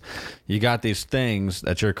be is, you got these things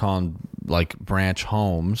that you're calling like branch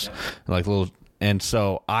homes, like little, and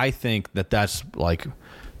so I think that that's like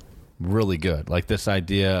really good, like this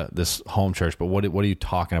idea, this home church. But what are you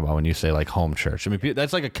talking about when you say like home church? I mean,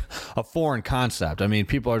 that's like a foreign concept. I mean,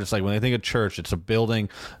 people are just like, when they think of church, it's a building,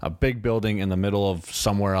 a big building in the middle of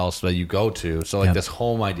somewhere else that you go to. So like this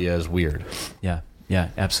home idea is weird. Yeah,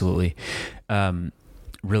 absolutely.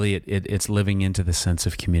 Really, it's living into the sense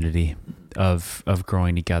of community, of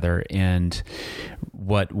growing together. And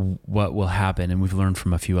what will happen, and we've learned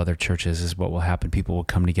from a few other churches, is what will happen. People will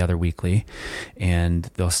come together weekly and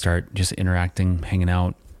they'll start just interacting, hanging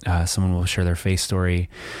out. Someone will share their faith story.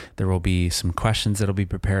 There will be some questions that'll be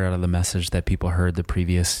prepared out of the message that people heard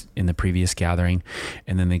in the previous gathering,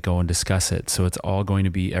 and then they go and discuss it. So it's all going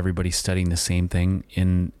to be everybody studying the same thing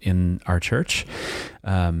in our church.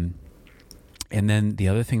 And then the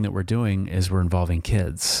other thing that we're doing is we're involving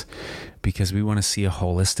kids, because we want to see a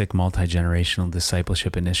holistic, multi-generational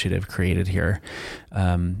discipleship initiative created here,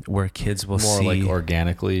 where kids will more see... like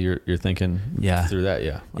organically, you're thinking through that.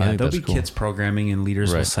 I think there'll be cool. Kids programming, and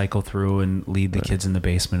leaders will cycle through and lead the kids in the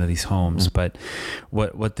basement of these homes. But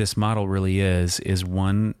what this model really is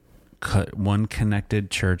one one connected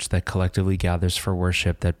church that collectively gathers for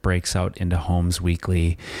worship, that breaks out into homes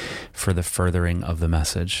weekly for the furthering of the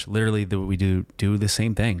message. Literally, we do the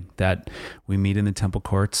same thing, that we meet in the temple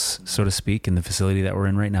courts, so to speak, in the facility that we're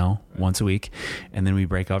in right now, once a week, and then we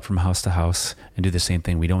break out from house to house and do the same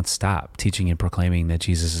thing. We don't stop teaching and proclaiming that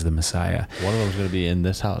Jesus is the Messiah. One of them's going to be in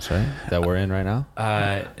this house, right? That we're in right now?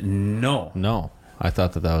 No. I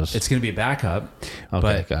thought that was... It's going to be a backup, Okay,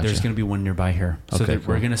 but gotcha. there's going to be one nearby here. So Okay, that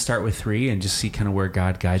we're cool. going to start with 3 and just see kind of where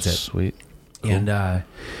God guides it. Sweet. Cool. And I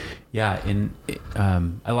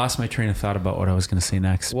lost my train of thought about what I was going to say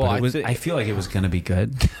next. Well, but I feel like it was going to be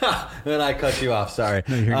good. Then I cut you off. Sorry.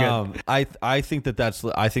 No, you're good. I think that's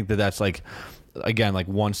like, again, like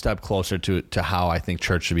one step closer to how I think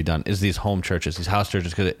church should be done is these home churches, these house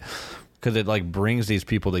churches, because it like brings these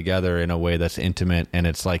people together in a way that's intimate. And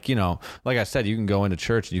it's like, you know, like I said, you can go into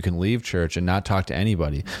church, you can leave church and not talk to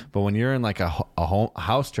anybody. But when you're in like a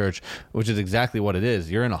house church, which is exactly what it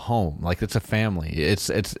is, you're in a home. Like, it's a family.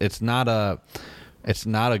 It's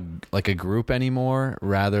not like a group anymore.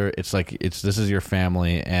 Rather, this is your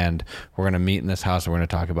family, and we're going to meet in this house and we're going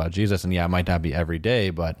to talk about Jesus. And yeah, it might not be every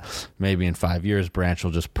day, but maybe in 5 years, Branch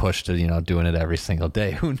will just push to, you know, doing it every single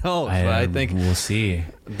day. Who knows? But I think we'll see.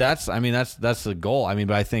 That's the goal. I mean,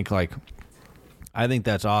 but I think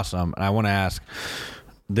that's awesome. And I want to ask,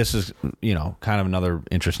 this is, you know, kind of another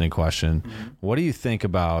interesting question. Mm-hmm. What do you think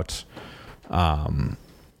about,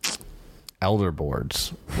 elder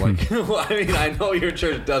boards? Like, well, I mean, I know your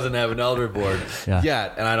church doesn't have an elder board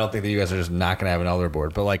yet, and I don't think that you guys are just not going to have an elder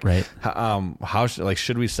board. But like, right. How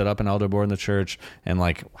should we set up an elder board in the church, and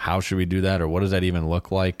like, how should we do that, or what does that even look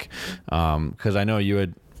like? Because I know you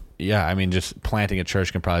had. Yeah, I mean, just planting a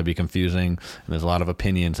church can probably be confusing, and there's a lot of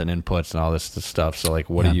opinions and inputs and all this stuff. So, like,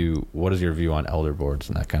 what is your view on elder boards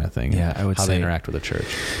and that kind of thing? Yeah, I would how say they interact with the church.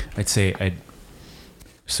 I'd say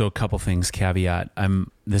so a couple things, caveat.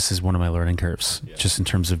 This is one of my learning curves, just in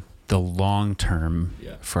terms of the long term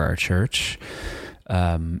for our church.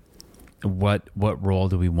 What role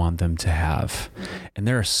do we want them to have? And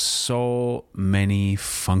there are so many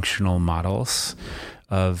functional models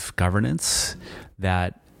of governance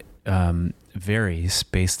that varies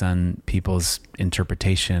based on people's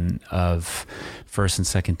interpretation of 1st and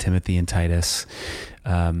 2nd Timothy and Titus.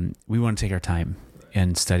 We want to take our time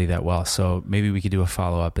and study that well. So maybe we could do a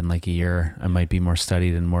follow-up in like a year. I might be more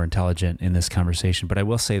studied and more intelligent in this conversation. But I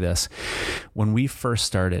will say this. When we first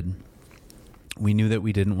started, we knew that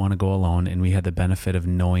we didn't want to go alone, and we had the benefit of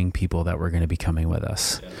knowing people that were going to be coming with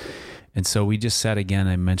us. Yeah. And so we just said, again,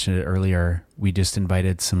 I mentioned it earlier, we just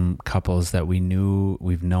invited some couples that we've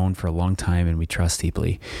known for a long time and we trust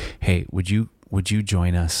deeply. Hey, would you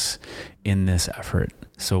join us in this effort?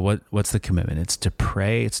 So what's the commitment? It's to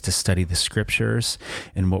pray, it's to study the scriptures.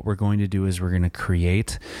 And what we're going to do is we're going to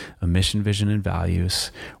create a mission, vision, and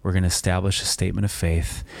values. We're going to establish a statement of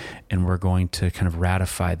faith, and we're going to kind of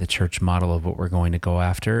ratify the church model of what we're going to go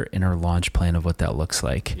after in our launch plan of what that looks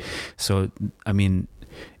like. Yeah. So, I mean,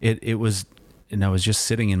 it was, and I was just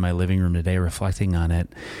sitting in my living room today reflecting on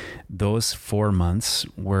it. Those 4 months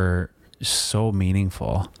were so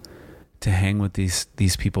meaningful to hang with these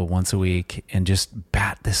people once a week and just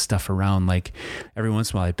bat this stuff around. Like, every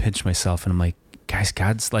once in a while I pinch myself and I'm like, guys,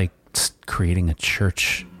 God's like creating a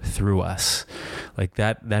church through us. Like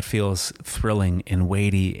that feels thrilling and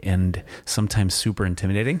weighty and sometimes super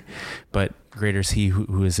intimidating, but greater is he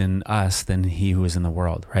who is in us than he who is in the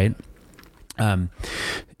world. Right. You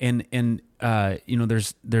know,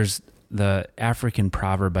 there's the African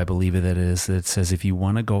proverb, I believe that says, if you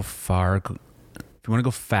want to go fast,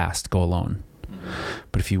 go alone.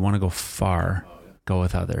 But if you want to go far, go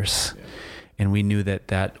with others. Yeah. And we knew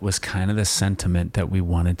that was kind of the sentiment that we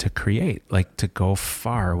wanted to create, like to go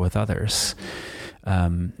far with others.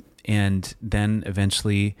 And then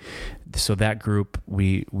eventually, so that group,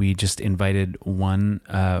 we just invited one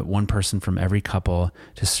person from every couple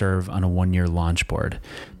to serve on a 1-year launch board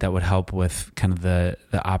that would help with kind of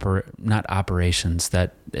not operations,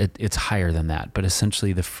 that it's higher than that, but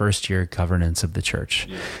essentially the first year governance of the church,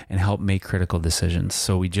 and help make critical decisions.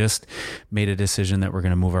 So we just made a decision that we're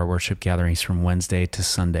going to move our worship gatherings from Wednesday to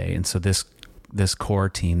Sunday. And so this core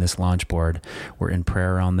team, this launch board, we're in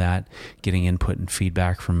prayer around that, getting input and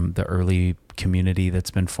feedback from the early community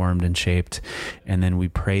that's been formed and shaped. And then we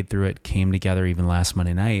prayed through it, came together even last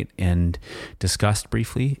Monday night and discussed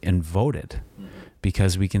briefly and voted.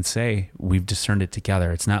 Because we can say we've discerned it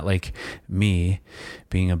together. It's not like me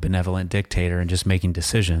being a benevolent dictator and just making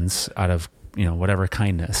decisions out of, you know, whatever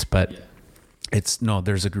kindness, but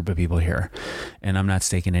there's a group of people here, and I'm not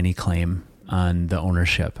staking any claim on the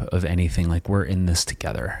ownership of anything. Like, we're in this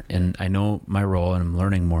together, and I know my role, and I'm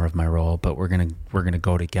learning more of my role, but we're going to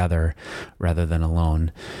go together rather than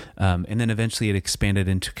alone. And then eventually it expanded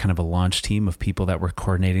into kind of a launch team of people that were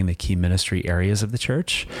coordinating the key ministry areas of the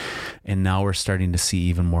church. And now we're starting to see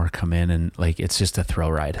even more come in, and like, it's just a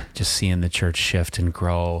thrill ride, just seeing the church shift and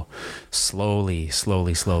grow slowly,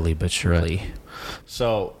 but surely. Right.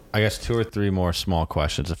 So I guess 2 or 3 more small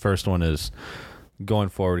questions. The first one is going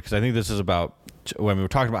forward, because I think this is about, when we were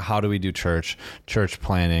talking about how do we do church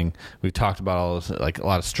planning, we talked about all this, like a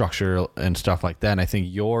lot of structure and stuff like that. And I think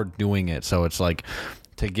you're doing it. So it's like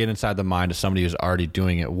to get inside the mind of somebody who's already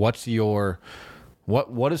doing it. What is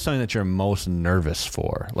something that you're most nervous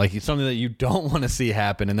for? Like, it's something that you don't want to see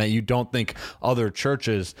happen and that you don't think other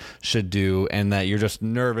churches should do, and that you're just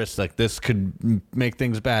nervous, like this could make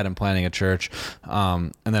things bad in planning a church.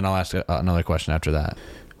 And then I'll ask another question after that.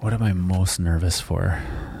 What am I most nervous for?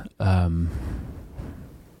 Other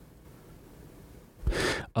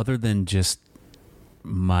than just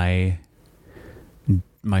my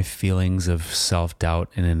feelings of self-doubt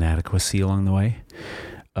and inadequacy along the way,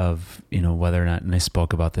 of, whether or not, and I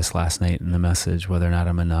spoke about this last night in the message, whether or not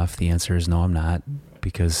I'm enough, the answer is no, I'm not,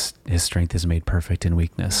 because his strength is made perfect in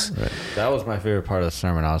weakness. Right. That was my favorite part of the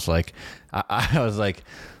sermon. I was like,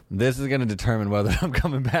 this is going to determine whether I'm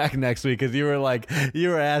coming back next week. Cause you were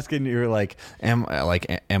asking, am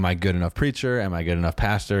I good enough preacher? Am I good enough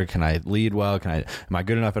pastor? Can I lead well? Am I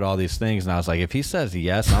good enough at all these things? And I was like, if he says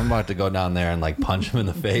yes, I'm about to go down there and like punch him in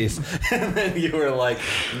the face. And then you were like,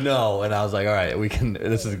 no. And I was like, all right,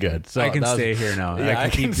 this is good. So I can stay here now. Yeah, I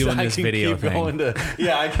can keep doing this video thing.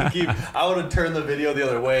 I would have turned the video the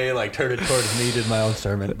other way, like turn it towards me, did my own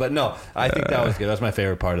sermon. But no, I think that was good. That was my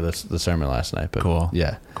favorite part of the sermon last night. But cool.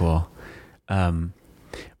 Yeah. Cool.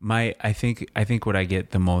 I think what I get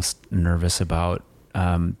the most nervous about,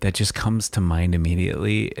 that just comes to mind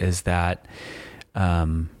immediately is that,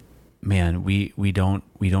 we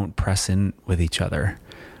don't press in with each other.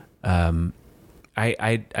 I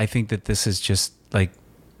think that this is just like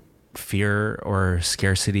fear or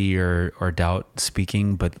scarcity or doubt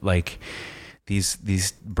speaking, but like these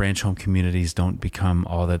branch home communities don't become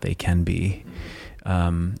all that they can be.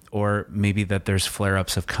 Or maybe that there's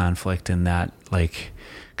flare-ups of conflict in that, like,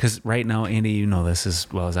 because right now, Andy, you know this as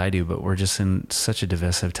well as I do, but we're just in such a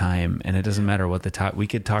divisive time, and it doesn't matter what we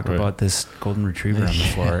could talk about this golden retriever on the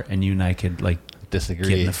floor, and you and I could like disagree,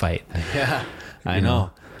 get in the fight. Yeah, I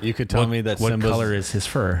know. You could tell me that what Simba's color is his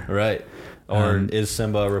fur, right? Or is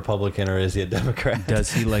Simba a Republican or is he a Democrat?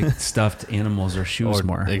 Does he like stuffed animals or shoes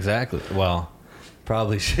more? Exactly. Well,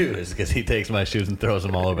 probably shoes, because he takes my shoes and throws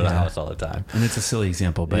them all over the house all the time. And it's a silly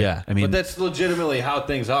example, but yeah, I mean, but that's legitimately how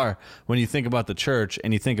things are when you think about the church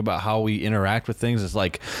and you think about how we interact with things. It's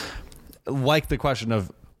like the question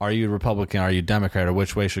of, are you Republican? Are you Democrat? Or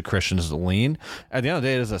which way should Christians lean? At the end of the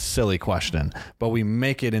day, it is a silly question, but we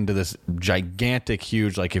make it into this gigantic,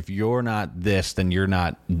 huge, like, if you're not this, then you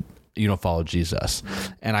don't follow Jesus.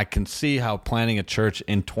 And I can see how planning a church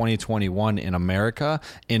in 2021 in America,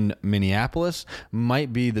 in Minneapolis,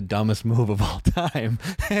 might be the dumbest move of all time.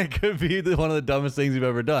 It could be one of the dumbest things you've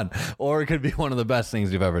ever done, or it could be one of the best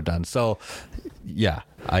things you've ever done. So yeah,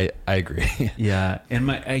 I agree. Yeah. And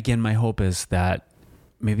my hope is that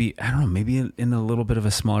maybe in a little bit of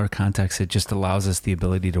a smaller context, it just allows us the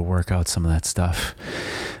ability to work out some of that stuff.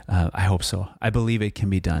 I hope so. I believe it can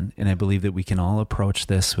be done. And I believe that we can all approach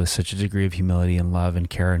this with such a degree of humility and love and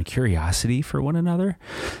care and curiosity for one another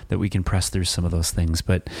that we can press through some of those things.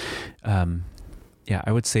 But,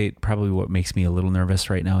 I would say probably what makes me a little nervous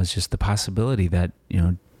right now is just the possibility that,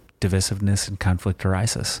 divisiveness and conflict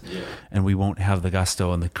arises, and we won't have the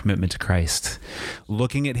gusto and the commitment to Christ,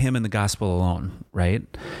 looking at him and the gospel alone, right?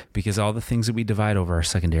 Because all the things that we divide over are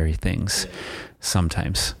secondary things.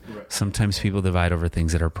 Sometimes people divide over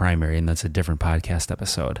things that are primary, and that's a different podcast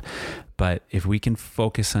episode. But if we can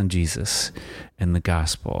focus on Jesus and the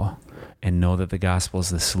gospel and know that the gospel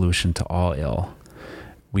is the solution to all ill,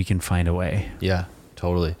 we can find a way. Yeah.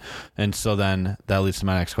 Totally. And so then that leads to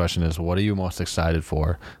my next question is, what are you most excited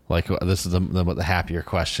for? Like, this is the happier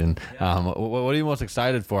question. What are you most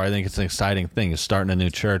excited for? I think it's an exciting thing. It's starting a new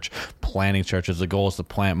church, planning churches. The goal is to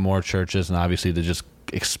plant more churches and obviously to just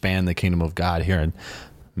expand the kingdom of God here in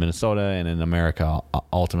Minnesota and in America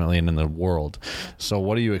ultimately, and in the world. So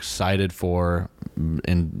what are you excited for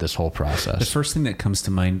in this whole process? The first thing that comes to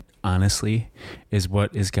mind, honestly, is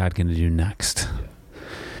what is God going to do next?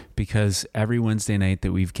 Because every Wednesday night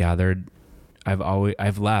that we've gathered,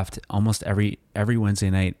 I've left almost every Wednesday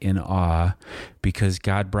night in awe because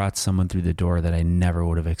God brought someone through the door that I never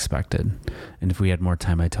would have expected. And if we had more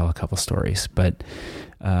time, I'd tell a couple stories, but,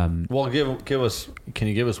 well, give us, can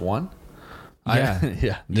you give us one?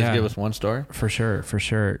 Yeah. Just give us one story. For sure.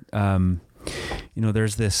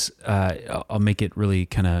 There's this, I'll make it really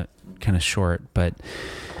kind of short, but,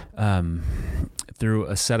 through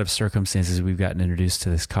a set of circumstances, we've gotten introduced to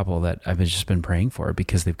this couple that I've just been praying for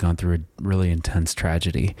because they've gone through a really intense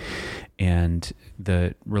tragedy, and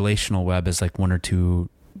the relational web is like one or two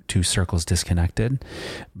circles disconnected.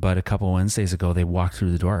 But a couple Wednesdays ago, they walked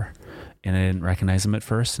through the door, and I didn't recognize them at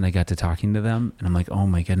first, and I got to talking to them, and I'm like, oh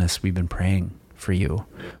my goodness, we've been praying for you.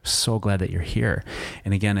 So glad that you're here.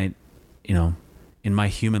 And again, in my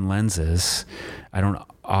human lenses, I don't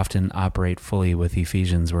often operate fully with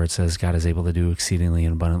Ephesians, where it says God is able to do exceedingly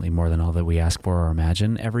and abundantly more than all that we ask for or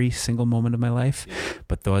imagine every single moment of my life.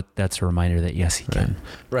 But that's a reminder that yes, he can.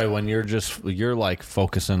 Right. When you're like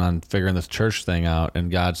focusing on figuring this church thing out,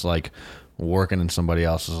 and God's like working in somebody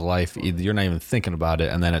else's life, you're not even thinking about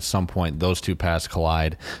it, and then at some point those two paths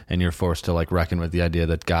collide, and you're forced to like reckon with the idea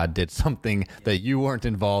that God did something that you weren't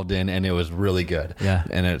involved in, and it was really good. Yeah.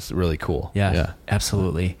 And it's really cool. Yeah.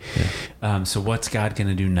 Absolutely. Yeah. So what's God going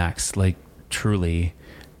to do next? Like truly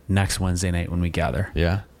next Wednesday night when we gather.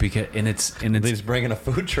 Yeah. It's he's bringing a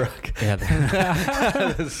food truck. Yeah.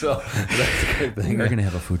 So that's a good thing. We're going to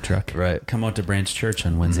have a food truck. Right. Come out to Branch Church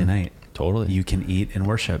on Wednesday night. Totally. You can eat and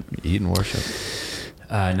worship.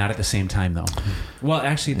 Not at the same time, though. Well,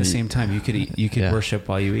 actually, at the same time, you could worship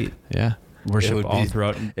while you eat. Yeah. Worship all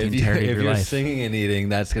throughout the entirety of your life. If you're singing and eating,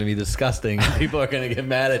 that's going to be disgusting. People are going to get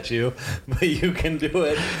mad at you, but you can do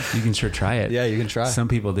it. You can sure try it. Yeah, you can try. Some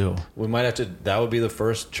people do. We might have to, that would be the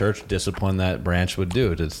first church discipline that Branch would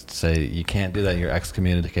do, to say, you can't do that. You're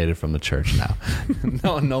excommunicated from the church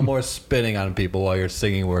now. No more spitting on people while you're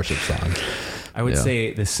singing worship songs. I would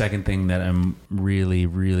say the second thing that I'm really,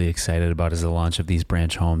 really excited about is the launch of these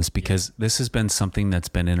Branch homes, because this has been something that's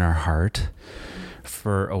been in our heart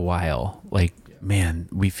for a while. Like, man,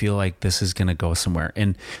 we feel like this is going to go somewhere.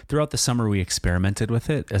 And throughout the summer, we experimented with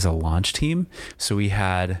it as a launch team. So we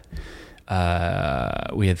had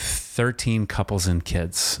 13 couples and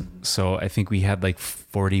kids. So I think we had like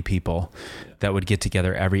 40 people that would get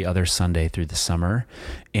together every other Sunday through the summer.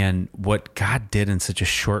 And what God did in such a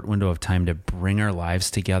short window of time to bring our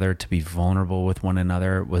lives together, to be vulnerable with one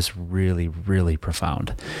another, was really, really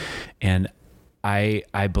profound. And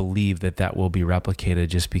I believe that will be replicated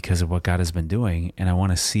just because of what God has been doing, and I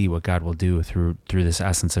want to see what God will do through this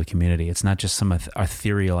essence of community. It's not just some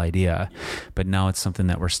ethereal idea, but now it's something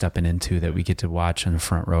that we're stepping into, that we get to watch on the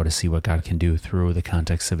front row to see what God can do through the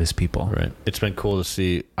context of His people. Right. It's been cool to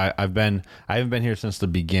see. I haven't been here since the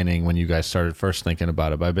beginning when you guys started first thinking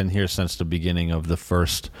about it, but I've been here since the beginning of the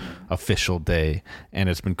first official day, and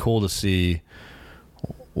it's been cool to see.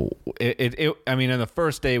 I mean, on the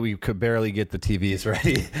first day we could barely get the TVs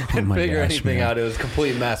ready and figure anything out. It was a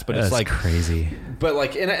complete mess, but it's like crazy. But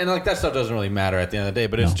like, and like that stuff doesn't really matter at the end of the day.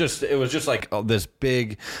 But it was just like this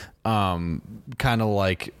big, kind of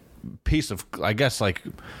like piece of, I guess, like,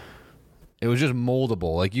 it was just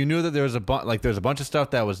moldable. Like, you knew that there was there's a bunch of stuff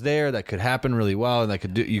that was there that could happen really well,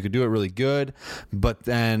 and you could do it really good. But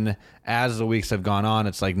then as the weeks have gone on,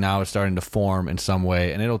 it's like now it's starting to form in some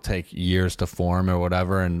way, and it'll take years to form or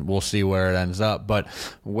whatever, and we'll see where it ends up. But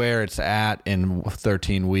where it's at in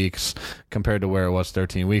 13 weeks compared to where it was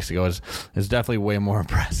 13 weeks ago is definitely way more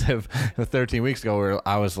impressive. 13 weeks ago, where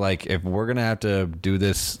I was like, if we're gonna have to do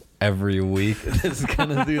this every week, it's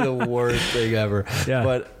gonna be the worst thing ever. Yeah.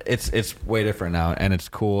 But it's way different now, and it's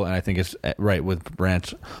cool, and I think it's right with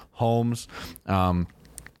Branch Homes.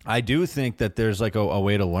 I do think that there's like a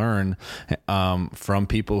way to learn from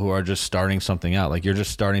people who are just starting something out. Like, you're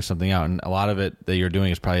just starting something out, and a lot of it that you're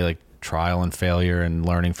doing is probably like trial and failure and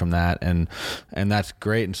learning from that, and that's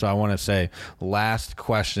great. And so I want to say, last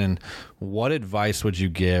question, what advice would you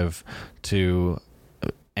give to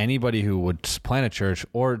anybody who would plant a church,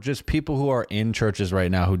 or just people who are in churches right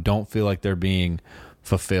now who don't feel like they're being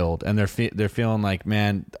fulfilled, and they're feeling like,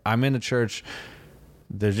 man, I'm in a church,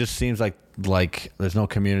 there just seems like there's no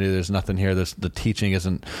community, there's nothing here, the teaching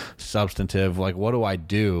isn't substantive, like, what do I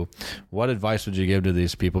do? What advice would you give to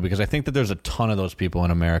these people? Because I think that there's a ton of those people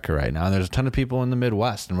in America right now, and there's a ton of people in the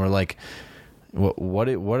Midwest, and we're like, what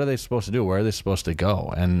are they supposed to do? Where are they supposed to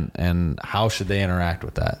go? And how should they interact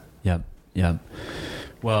with that? Yep.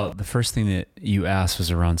 Well, the first thing that you asked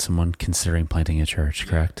was around someone considering planting a church,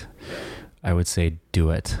 correct? Yeah. I would say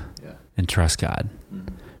do it and trust God,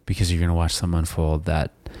 because you're going to watch something unfold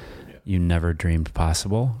that you never dreamed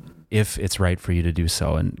possible. if it's right for you to do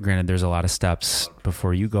so. And granted, there's a lot of steps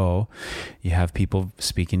before you go. You have people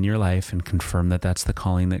speak in your life and confirm that that's the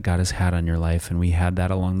calling that God has had on your life. And we had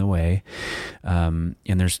that along the way. And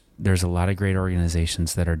there's a lot of great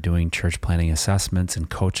organizations that are doing church planning assessments and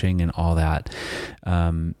coaching and all that.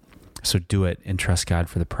 So do it and trust God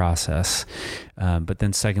for the process. But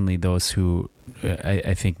then secondly, those who,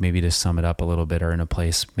 I think maybe to sum it up a little bit, are in a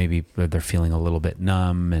place maybe where they're feeling a little bit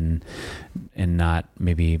numb and not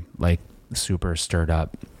maybe like super stirred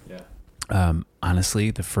up. Yeah. Honestly,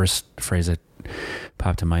 the first phrase that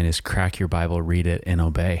popped to mind is crack your Bible, read it, and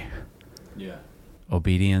obey. Yeah.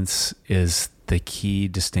 Obedience is the key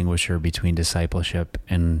distinguisher between discipleship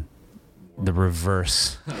and the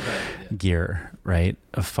reverse gear, right?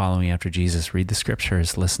 Of following after Jesus. Read the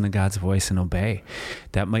scriptures, listen to God's voice, and obey.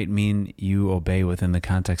 That might mean you obey within the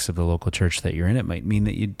context of the local church that you're in. It might mean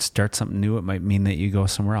that you start something new. It might mean that you go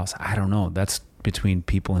somewhere else. I don't know. That's between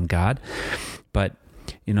people and God. But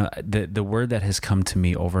the word that has come to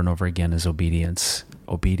me over and over again is obedience,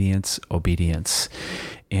 obedience, obedience.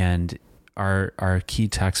 And our key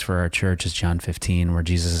text for our church is John 15, where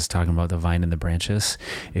Jesus is talking about the vine and the branches.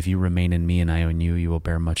 If you remain in me and I in you, you will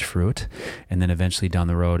bear much fruit. And then eventually down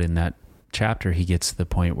the road in that chapter, he gets to the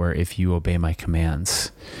point where if you obey my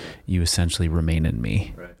commands, you essentially remain in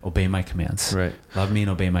me. Right. Obey my commands. Right. Love me and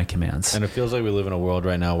obey my commands. And it feels like we live in a world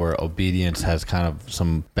right now where obedience has kind of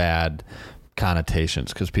some bad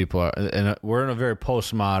connotations, because people are, and we're in a very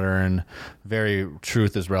postmodern, very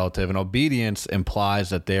truth is relative, and obedience implies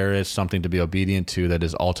that there is something to be obedient to that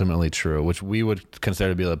is ultimately true, which we would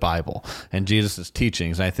consider to be the Bible and Jesus'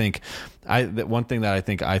 teachings. And I think one thing that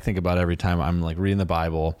I think about every time I'm like reading the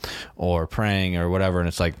Bible or praying or whatever, and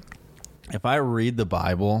it's like, if I read the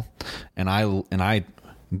Bible and I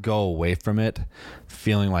go away from it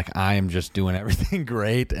feeling like I am just doing everything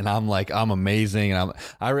great and I'm amazing, and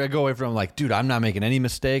I go away from like, dude, I'm not making any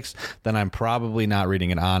mistakes, then I'm probably not reading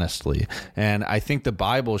it honestly. And I think the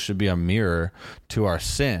Bible should be a mirror to our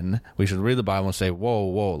sin. We should read the Bible and say,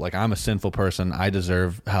 whoa, like I'm a sinful person, I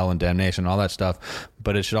deserve hell and damnation, all that stuff.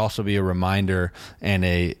 But it should also be a reminder and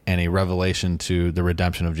a revelation to the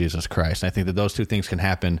redemption of Jesus Christ. And I think that those two things can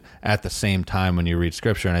happen at the same time when you read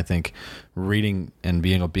Scripture. And I think reading and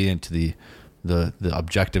being obedient to the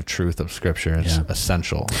objective truth of Scripture is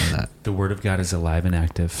essential in that. The Word of God is alive and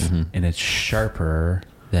active, and it's sharper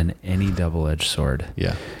than any double-edged sword.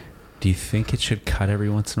 Yeah. Do you think it should cut every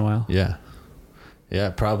once in a while? Yeah. Yeah,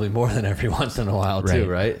 probably more than every once in a while too,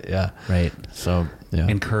 right? Yeah. Right. So, yeah.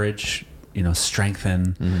 Encourage,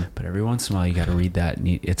 strengthen, but every once in a while you got to read that, and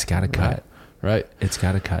it's got to cut. Right. It's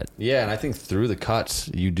got to cut. Yeah, and I think through the cuts,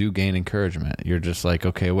 you do gain encouragement. You're just like,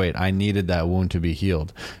 okay, wait, I needed that wound to be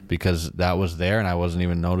healed because that was there and I wasn't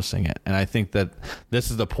even noticing it. And I think that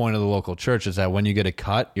this is the point of the local church, is that when you get a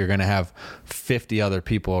cut, you're going to have 50 other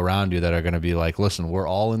people around you that are going to be like, listen, we're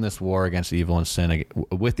all in this war against evil and sin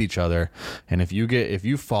with each other. And if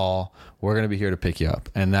you fall, we're going to be here to pick you up.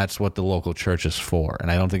 And that's what the local church is for.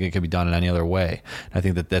 And I don't think it can be done in any other way. I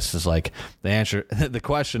think that this is like the answer. The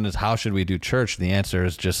question is, how should we do church? The answer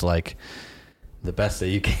is just like the best that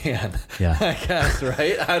you can. Yeah. I guess,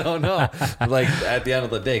 right? I don't know. Like at the end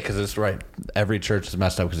of the day, because it's right. Every church is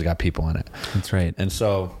messed up because it got people in it. That's right. And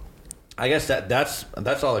so I guess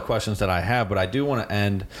that's all the questions that I have, but I do want to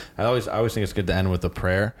end. I always think it's good to end with a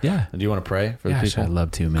prayer. Yeah. Do you want to pray for the people? I'd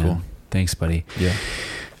love to, man. Cool. Thanks, buddy. Yeah.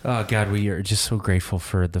 Oh, God, we are just so grateful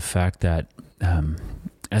for the fact that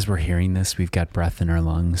as we're hearing this, we've got breath in our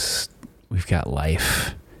lungs. We've got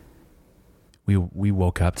life. We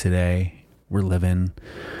woke up today. We're living.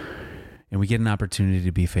 And we get an opportunity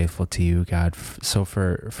to be faithful to you, God. So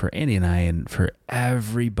for Andy and I, and for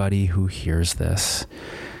everybody who hears this,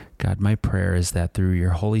 God, my prayer is that through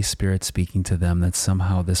your Holy Spirit speaking to them, that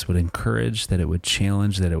somehow this would encourage, that it would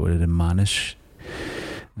challenge, that it would admonish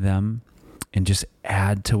them, and just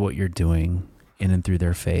add to what you're doing in and through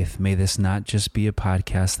their faith. May this not just be a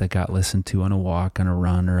podcast that got listened to on a walk, on a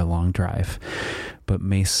run, or a long drive, but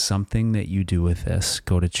may something that you do with this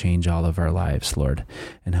go to change all of our lives, Lord,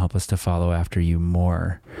 and help us to follow after you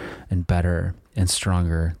more and better and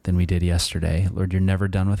stronger than we did yesterday. Lord, you're never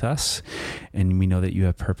done with us, and we know that you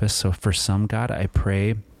have purpose. So for some, God, I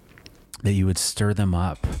pray that you would stir them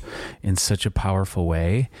up in such a powerful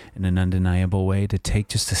way, in an undeniable way, to take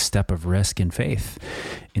just a step of risk and faith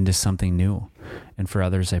into something new. And for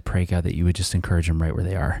others, I pray, God, that you would just encourage them right where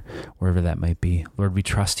they are, wherever that might be. Lord, we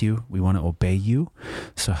trust you. We want to obey you.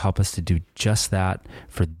 So help us to do just that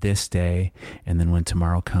for this day. And then when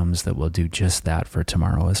tomorrow comes, that we'll do just that for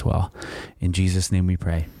tomorrow as well. In Jesus' name we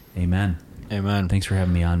pray. Amen. Amen. Thanks for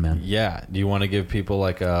having me on, man. Yeah. Do you want to give people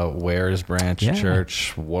like where is Branch Yeah.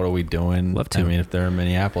 Church? What are we doing? Love to. I mean, if they're in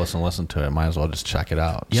Minneapolis and listen to it, might as well just check it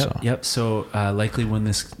out. Yep. So likely when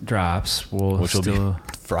this drops, Which will be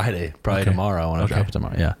Friday, probably tomorrow when I drop it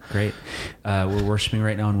tomorrow. Yeah. Great. We're worshiping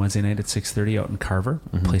right now on Wednesday night at 6:30 out in Carver,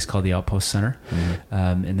 a place called the Outpost Center.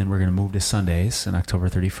 And then we're going to move to Sundays on October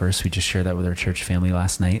 31st. We just shared that with our church family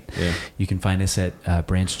last night. Yeah. You can find us at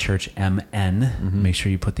Branch Church MN. Make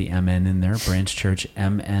sure you put the MN in there,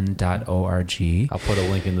 branchchurchmn.org. I'll put a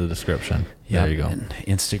link in the description. Yep. There you go. And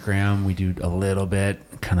Instagram, we do a little bit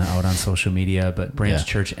kind of out on social media, but Branch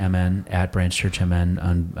Church MN, at Branch Church MN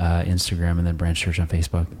on Instagram, and then Branch Church on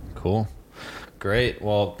Facebook. Cool. Great.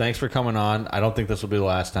 Well, thanks for coming on. I don't think this will be the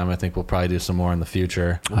last time. I think we'll probably do some more in the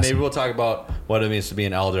future. Awesome. Maybe we'll talk about what it means to be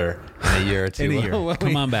an elder in a year or two. In a year.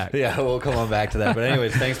 Come on back. Yeah, we'll come on back to that. But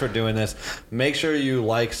anyways, thanks for doing this. Make sure you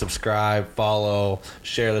like, subscribe, follow,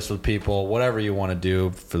 share this with people, whatever you want to do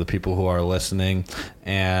for the people who are listening.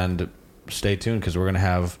 And stay tuned because we're going to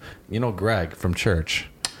have, Greg from church.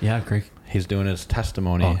 Yeah, Greg. He's doing his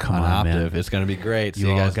testimony Oh, on come on, Optive. man. It's going to be great.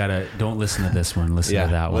 You all don't listen to this one. Listen to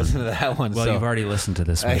that one. Listen to that one. Well, you've already listened to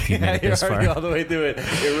this one if you've made it this You're already far. all the way through it.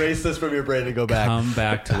 Erase this from your brain and go back. Come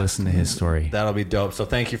back to listen to his story. That'll be dope. So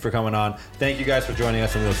thank you for coming on. Thank you guys for joining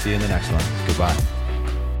us, and we'll see you in the next one. Goodbye.